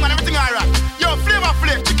me king man, everything alright. Yo, Flavor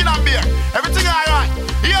Flav, chicken and beer, everything alright.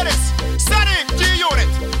 Hear this, Sonic, G-Unit.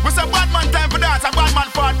 We say bad man time for dance, a bad man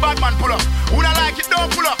forward, bad man pull up. Who don't like it, don't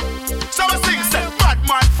pull up. So we sing, say, bad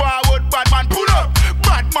man forward, bad man pull up.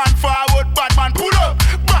 Bad man forward, bad man pull up.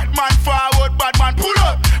 Bad man forward, bad man pull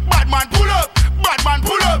up. Bad man pull up. Bad man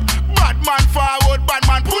pull up. Bad man forward, bad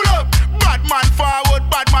man pull up. Bad man forward,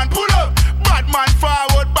 bad man pull up. Bad man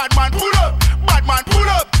forward, bad man pull up. Bad man pull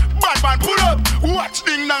up. Bad man pull up. Watch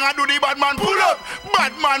ding dong I do the bad man pull up.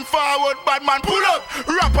 Bad man forward, bad man pull up.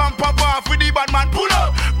 Rap and pop off with the bad man pull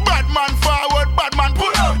up. Bad man forward, bad man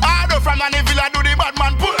pull up. Ado from Nannyville do the bad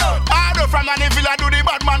man pull up. Ado from Nannyville do the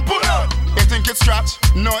bad man pull up. You think it's scratch?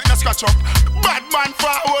 No, it's not scratch up. Bad man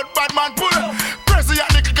forward, bad man pull up. Prezi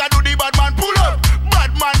and the clicker do the bad man pull up.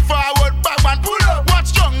 Bad man forward, bad man pull up.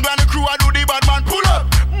 Watch Jungle and the crew I do the bad man pull up.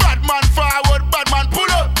 Bad man forward, bad man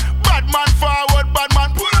pull up. Bad man forward, bad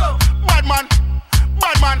man pull up. Bad man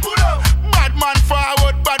pull up. Bad man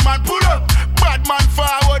forward, bad man pull up. Bad man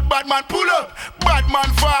forward, bad man pull up. Bad man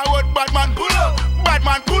forward, bad man pull up. Bad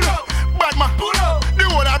man pull up. Bad man pull up. The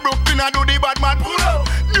whole of Brooklyn I do the bad man pull up.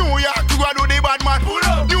 New York crew I do the bad man pull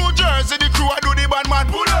up. New Jersey the crew I do the bad man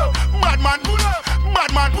pull up. Bad man pull up.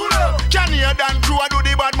 Bad man pull up. Canadian crew I do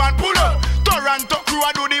the bad man pull up. Toronto crew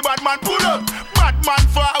I do the bad man pull up. Bad man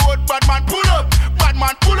forward, bad man pull up. Bad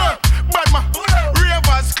man pull up. Bad man pull up.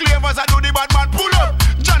 Ravers, clavers I do the bad man pull up.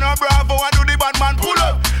 Johnny Bravo I do the bad man pull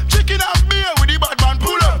up. Chicken and beer with the bad man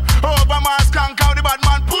pull up. Over Mars Kank how the bad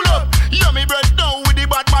man pull up. Yummy bread down with the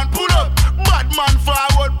bad man pull up. Bad man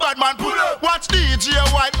forward, bad man pull up. Watch DJ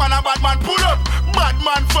White man a bad man pull up. Bad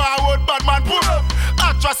man forward, bad man pull up.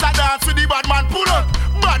 Actress a dance with the bad man pull up.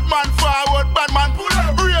 Bad man forward, bad man pull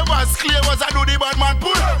up. Ravers, clavers I do the bad man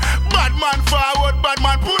pull up. Bad man forward, bad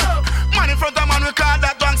man pull up. Man in front of man we call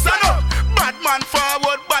that gang stand up. Bad man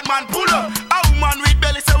forward, bad man pull up. A woman with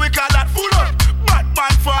belly so we call that full up. Bad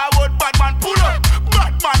man forward, bad man pull up.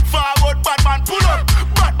 Bad man forward, bad man pull up.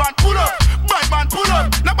 Bad man pull up. Bad man pull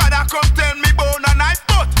up. Nobody come tell me bone a knife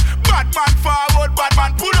but bad man forward, bad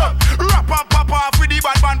man pull up. Rap and pop off with the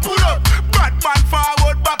bad man pull up. Bad man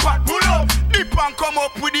forward, bad man pull up. Dip and come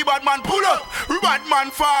up with the bad man pull up. Bad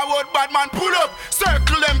man forward, bad man pull up.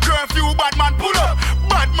 Circle them curfew, bad man pull up.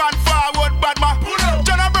 Bad man forward, bad man pull up.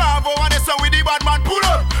 Johnny Bravo and this with the bad man pull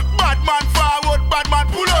up. Bad man forward, bad man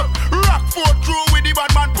pull up. Rockford crew with the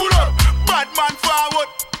bad man pull up.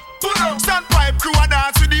 Sandpipe crew a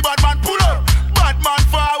dance with the bad man, pull up. Bad man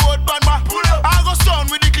forward, bad man, pull up. I go sound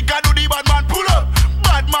with the click and do the bad man, pull up.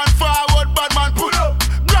 Bad man forward, bad man, pull up.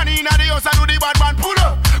 Granny inna the house and do the bad man, pull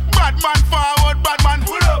up. Bad man forward, bad man,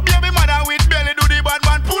 pull up. Baby mother with belly do the bad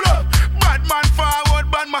man, pull up. Bad man forward,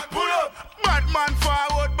 bad man, pull up. Bad man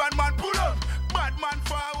forward, bad man, pull up. Bad man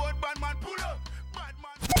forward, bad man, pull up.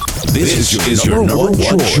 This is your number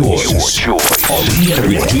one choice. All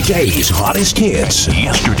the today's hottest hits.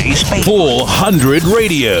 Yesterday's favorite. Full 100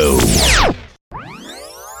 Radio.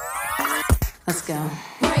 Let's go.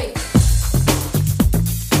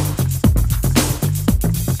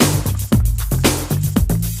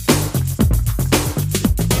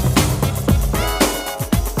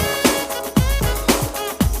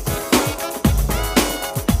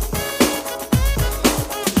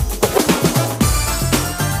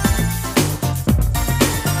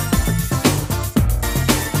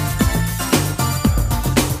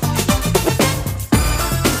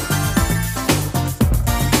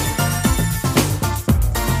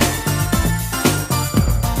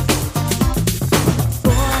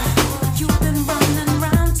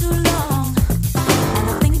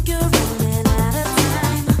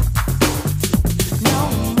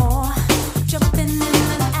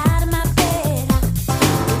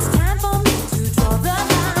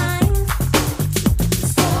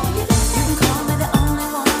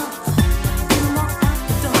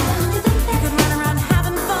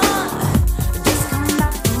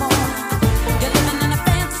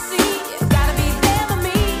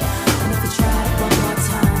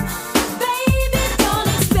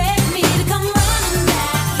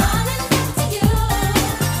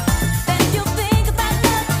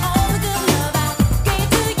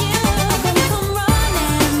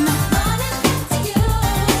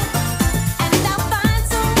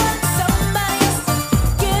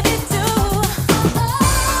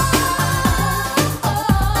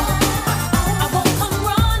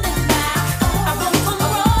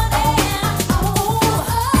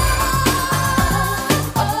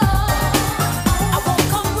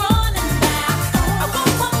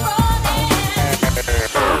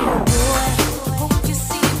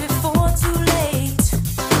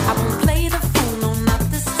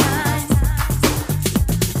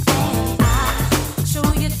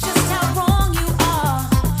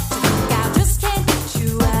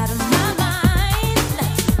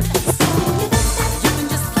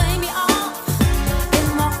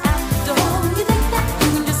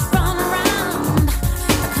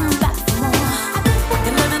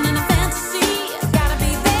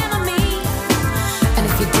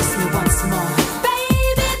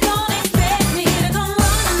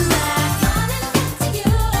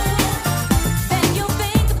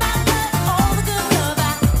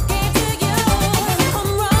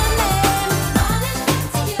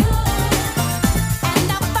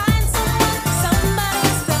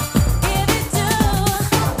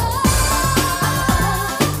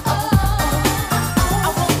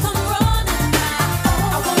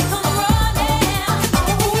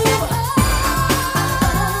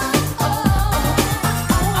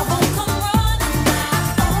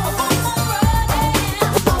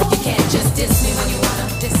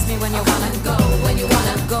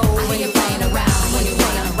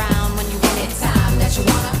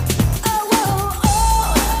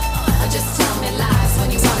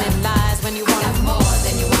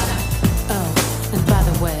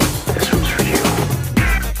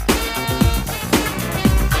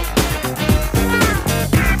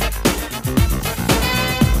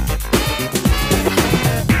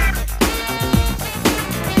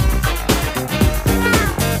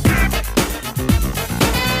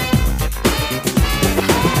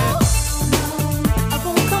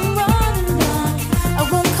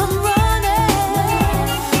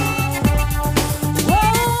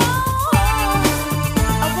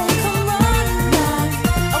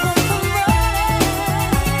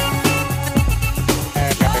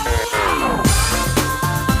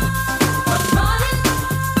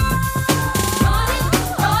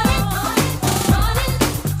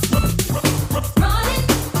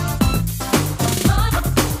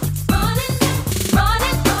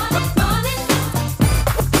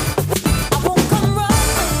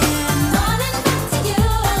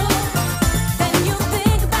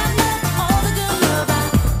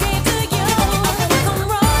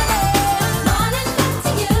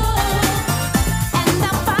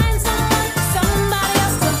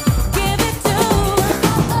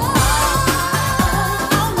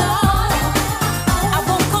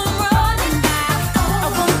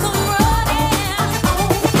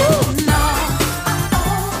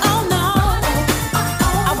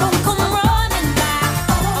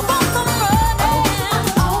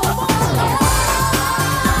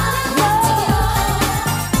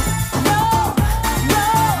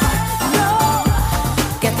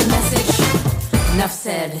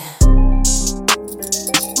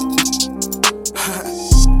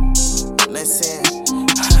 Listen.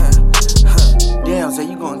 Damn, say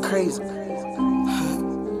you going crazy. Me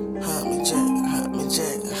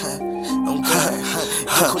Jagger. I'm good.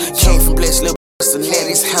 Came from blessed little so now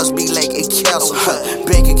this house be like a castle.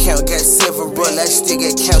 Bank account got several, I still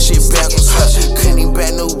got count shit backwards. Couldn't even buy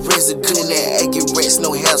no residue, now I get rest,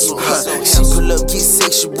 no hassle. She pull up, get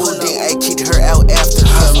sexual, then I kick her out after.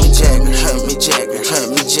 Me Jagger.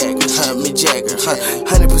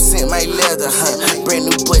 100% my leather, brand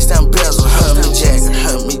new bust down bezel.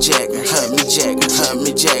 Me Jagger.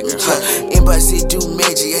 Anybody say do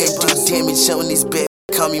magic, I do damage on this bed.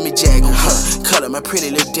 Call me Jagger, Call her my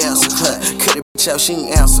pretty little dancer, Cut the bitch out, she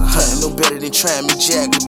ain't answer, No better than trying me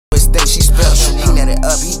Jagger. Boys think she special. He not it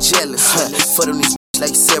up, he jealous, Fuck on this bitch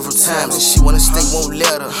like several times, and she wanna stay, won't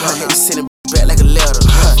let her. Had to send it back like a letter.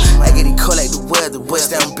 I get it cold like the weather.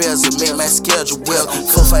 West down bells and make my schedule well.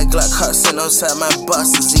 4-5 Glock cars sitting outside my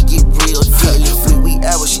bosses. It get real deep. We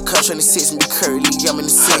hours, she come trying to sit me curly. I'm in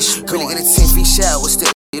the section. Really get a 10 feet shower.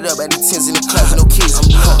 Step it up at the 10s in the closet, no kids.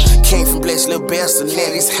 Came from blessed little bastard.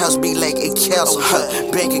 Now this house be like a castle.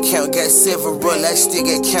 Bank account got several, I still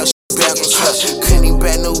got count. Couldn't even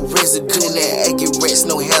buy no residue, now I get rest,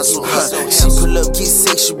 no hassle. She pull up, get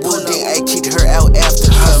sexual, then I kick her out after.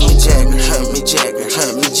 Me Jagger.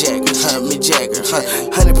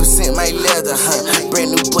 100% my leather,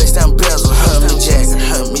 brand new bust down bezel.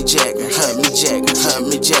 Me Jagger.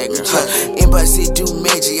 Anybody say do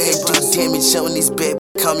magic, I do damage on this bed.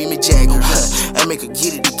 Call me Jagger, I make her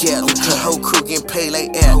get it together. Whole crew getting paid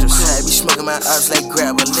like actors. I be smoking my ops like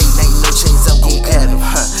grabber. Late night, no chains, I'm getting at him.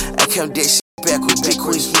 I count that shit back with big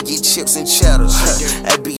quick, he get chips and cheddar.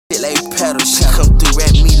 I beat it like paddle. She come through,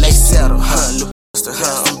 rap me like saddle. I'm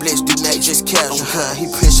blessed, do not just casual. He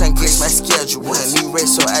push and guess my schedule. Need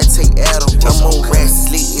rest, so I take Adam. I'm on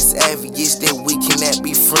rest, it's obvious that we cannot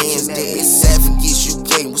be friends. That it's obvious you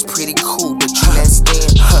game was pretty cool, but you not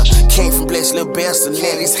stand. Came from blessed little bastard,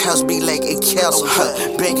 now this house be like a castle.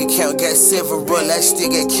 Bank account got several, I still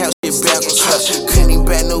got count shit backwards. Couldn't even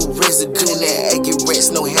buy no residue, now I get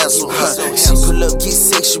rest, no hassle. She pull up, get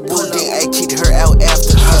sexual, then I kick her out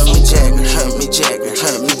after. Me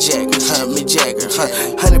Jagger.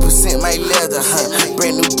 100% my leather,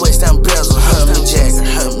 brand new bust down bezel.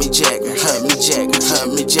 Me Jagger.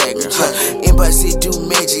 Anybody say do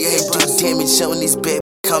magic, I do damage on this bed.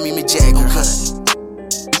 Call me Jagger.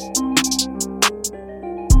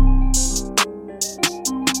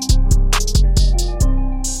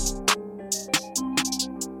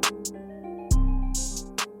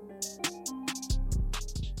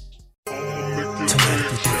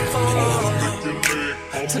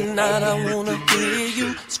 Tonight I wanna hear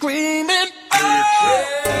you screaming.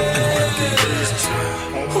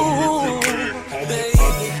 Ooh, baby,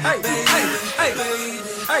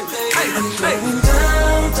 I'm going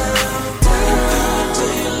down to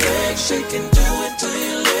your legs, shaking, do it to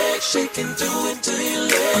your legs, shaking, do it to your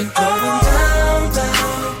legs. I'm going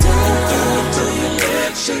down to your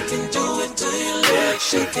legs, shaking, do it to your legs,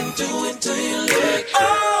 shaking, do it to your legs.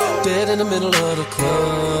 Dead in the middle of the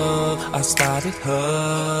club, I spotted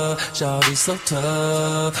her. Shawty so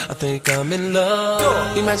tough, I think I'm in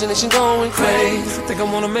love. Imagination going crazy, think I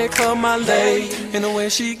wanna make her my lady. In the way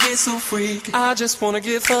she gets so freaky, I just wanna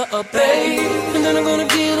give her a baby. And then I'm gonna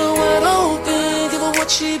get her wide open, give her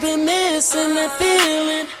what she been missing, that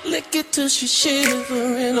feeling. Lick it till she's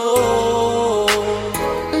shivering, oh.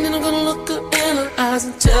 And then I'm gonna look her in her eyes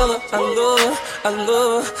and tell her I love her, I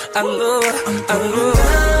love her, I love her, I love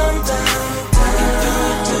her. Do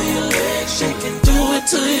it to your legs, shaking, do it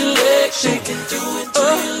to your legs, shaking, do it to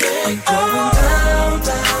your legs. I'm going down,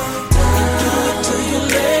 do it to your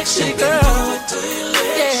legs, shaking, do it to your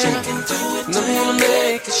legs, shaking, do it to your legs. I'm gonna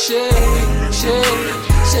make it shake,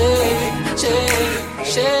 shake,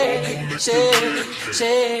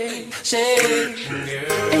 shake.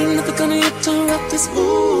 Ain't nothing gonna interrupt this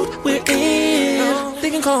mood we're in. They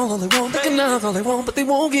can call all they want, they can knock all they want, but they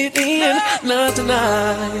won't get in. Not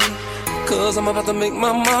tonight. Cause I'm about to make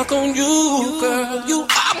my mark on you, girl. You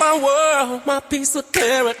are my world, my piece of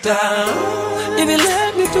paradise. If you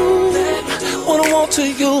let me do what I want to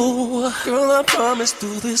you, girl, I promise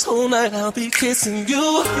through this whole night I'll be kissing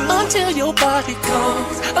you until your body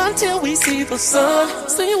comes, until we see the sun.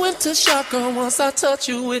 So you went to shock, girl, once I touch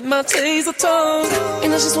you with my taser tongue.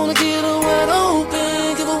 And I just wanna get her wide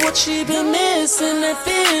open, give her what she been missing, that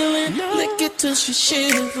feeling. Lick it till she's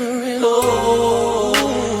shivering, oh.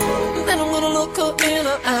 Then I'm gonna look her in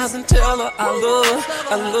her eyes and tell her I love her,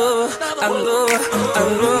 I love her, I love her, I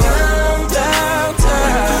love her. Down, do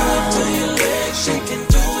it to your legs, shaking,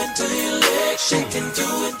 do it to your legs, shaking, do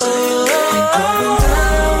it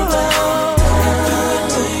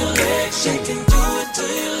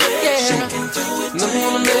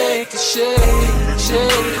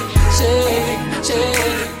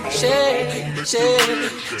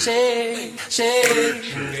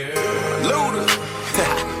Luda.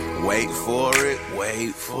 Wait for it.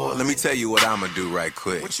 Let me tell you what I'ma do right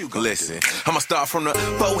quick. What you gonna Listen, do? I'ma start from the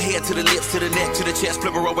forehead to the lips, to the neck, to the chest.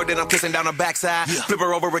 Flip her over, then I'm kissing down her backside. Yeah. Flip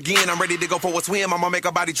her over again, I'm ready to go for a swim. I'ma make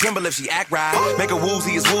her body tremble if she act right. Make her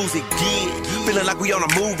woozy as woozy, yeah. Feeling like we on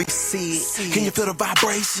a movie. See, can you feel the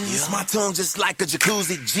vibrations? Yeah. My tongue just like a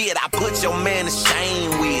jacuzzi jet. I put your man to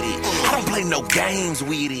shame with it. I don't play no games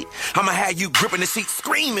with it. I'ma have you gripping the sheet,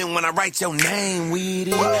 screaming when I write your name with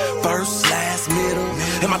it. First, last, middle,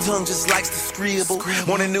 and my tongue just likes to scribble.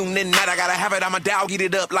 Morning, noon, and night, I gotta have it. I'ma get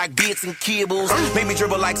it up like bits and kibbles. Make me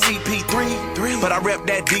dribble like CP3, but I rep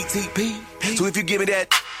that DTP. So if you give me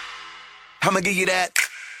that, I'ma give you that.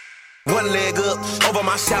 One leg up over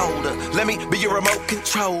my shoulder. Let me be your remote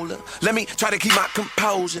controller. Let me try to keep my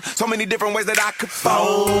composure. So many different ways that I could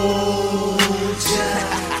fold ya.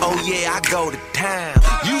 Oh yeah, I go to town.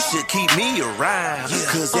 You should keep me around,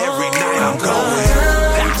 cause every night I'm going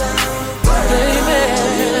down,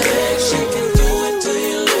 baby. Shake and do it to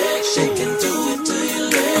your leg. Shake and do it to your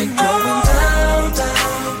leg. I'm going down,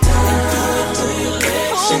 down, down. Do it to your leg.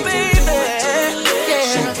 Shake and do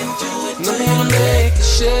it to your leg.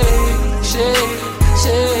 Shake and do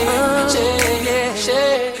it to your leg.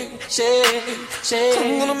 Shake. Shake,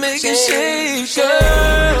 I'm gonna make it shake,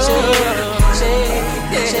 girl.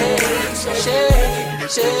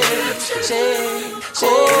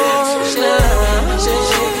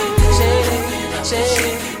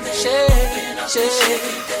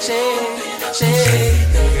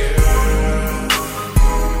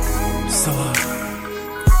 So,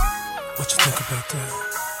 what you think about that?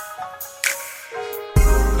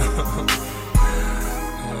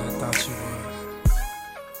 I thought you would.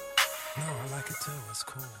 No, I like it too. It's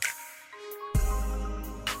cool.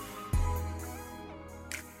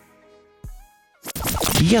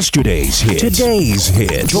 Yesterday's hits, today's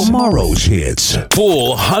hits, tomorrow's hits.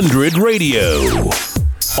 Full 100 Radio.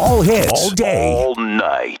 All hits, all day, all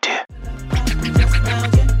night.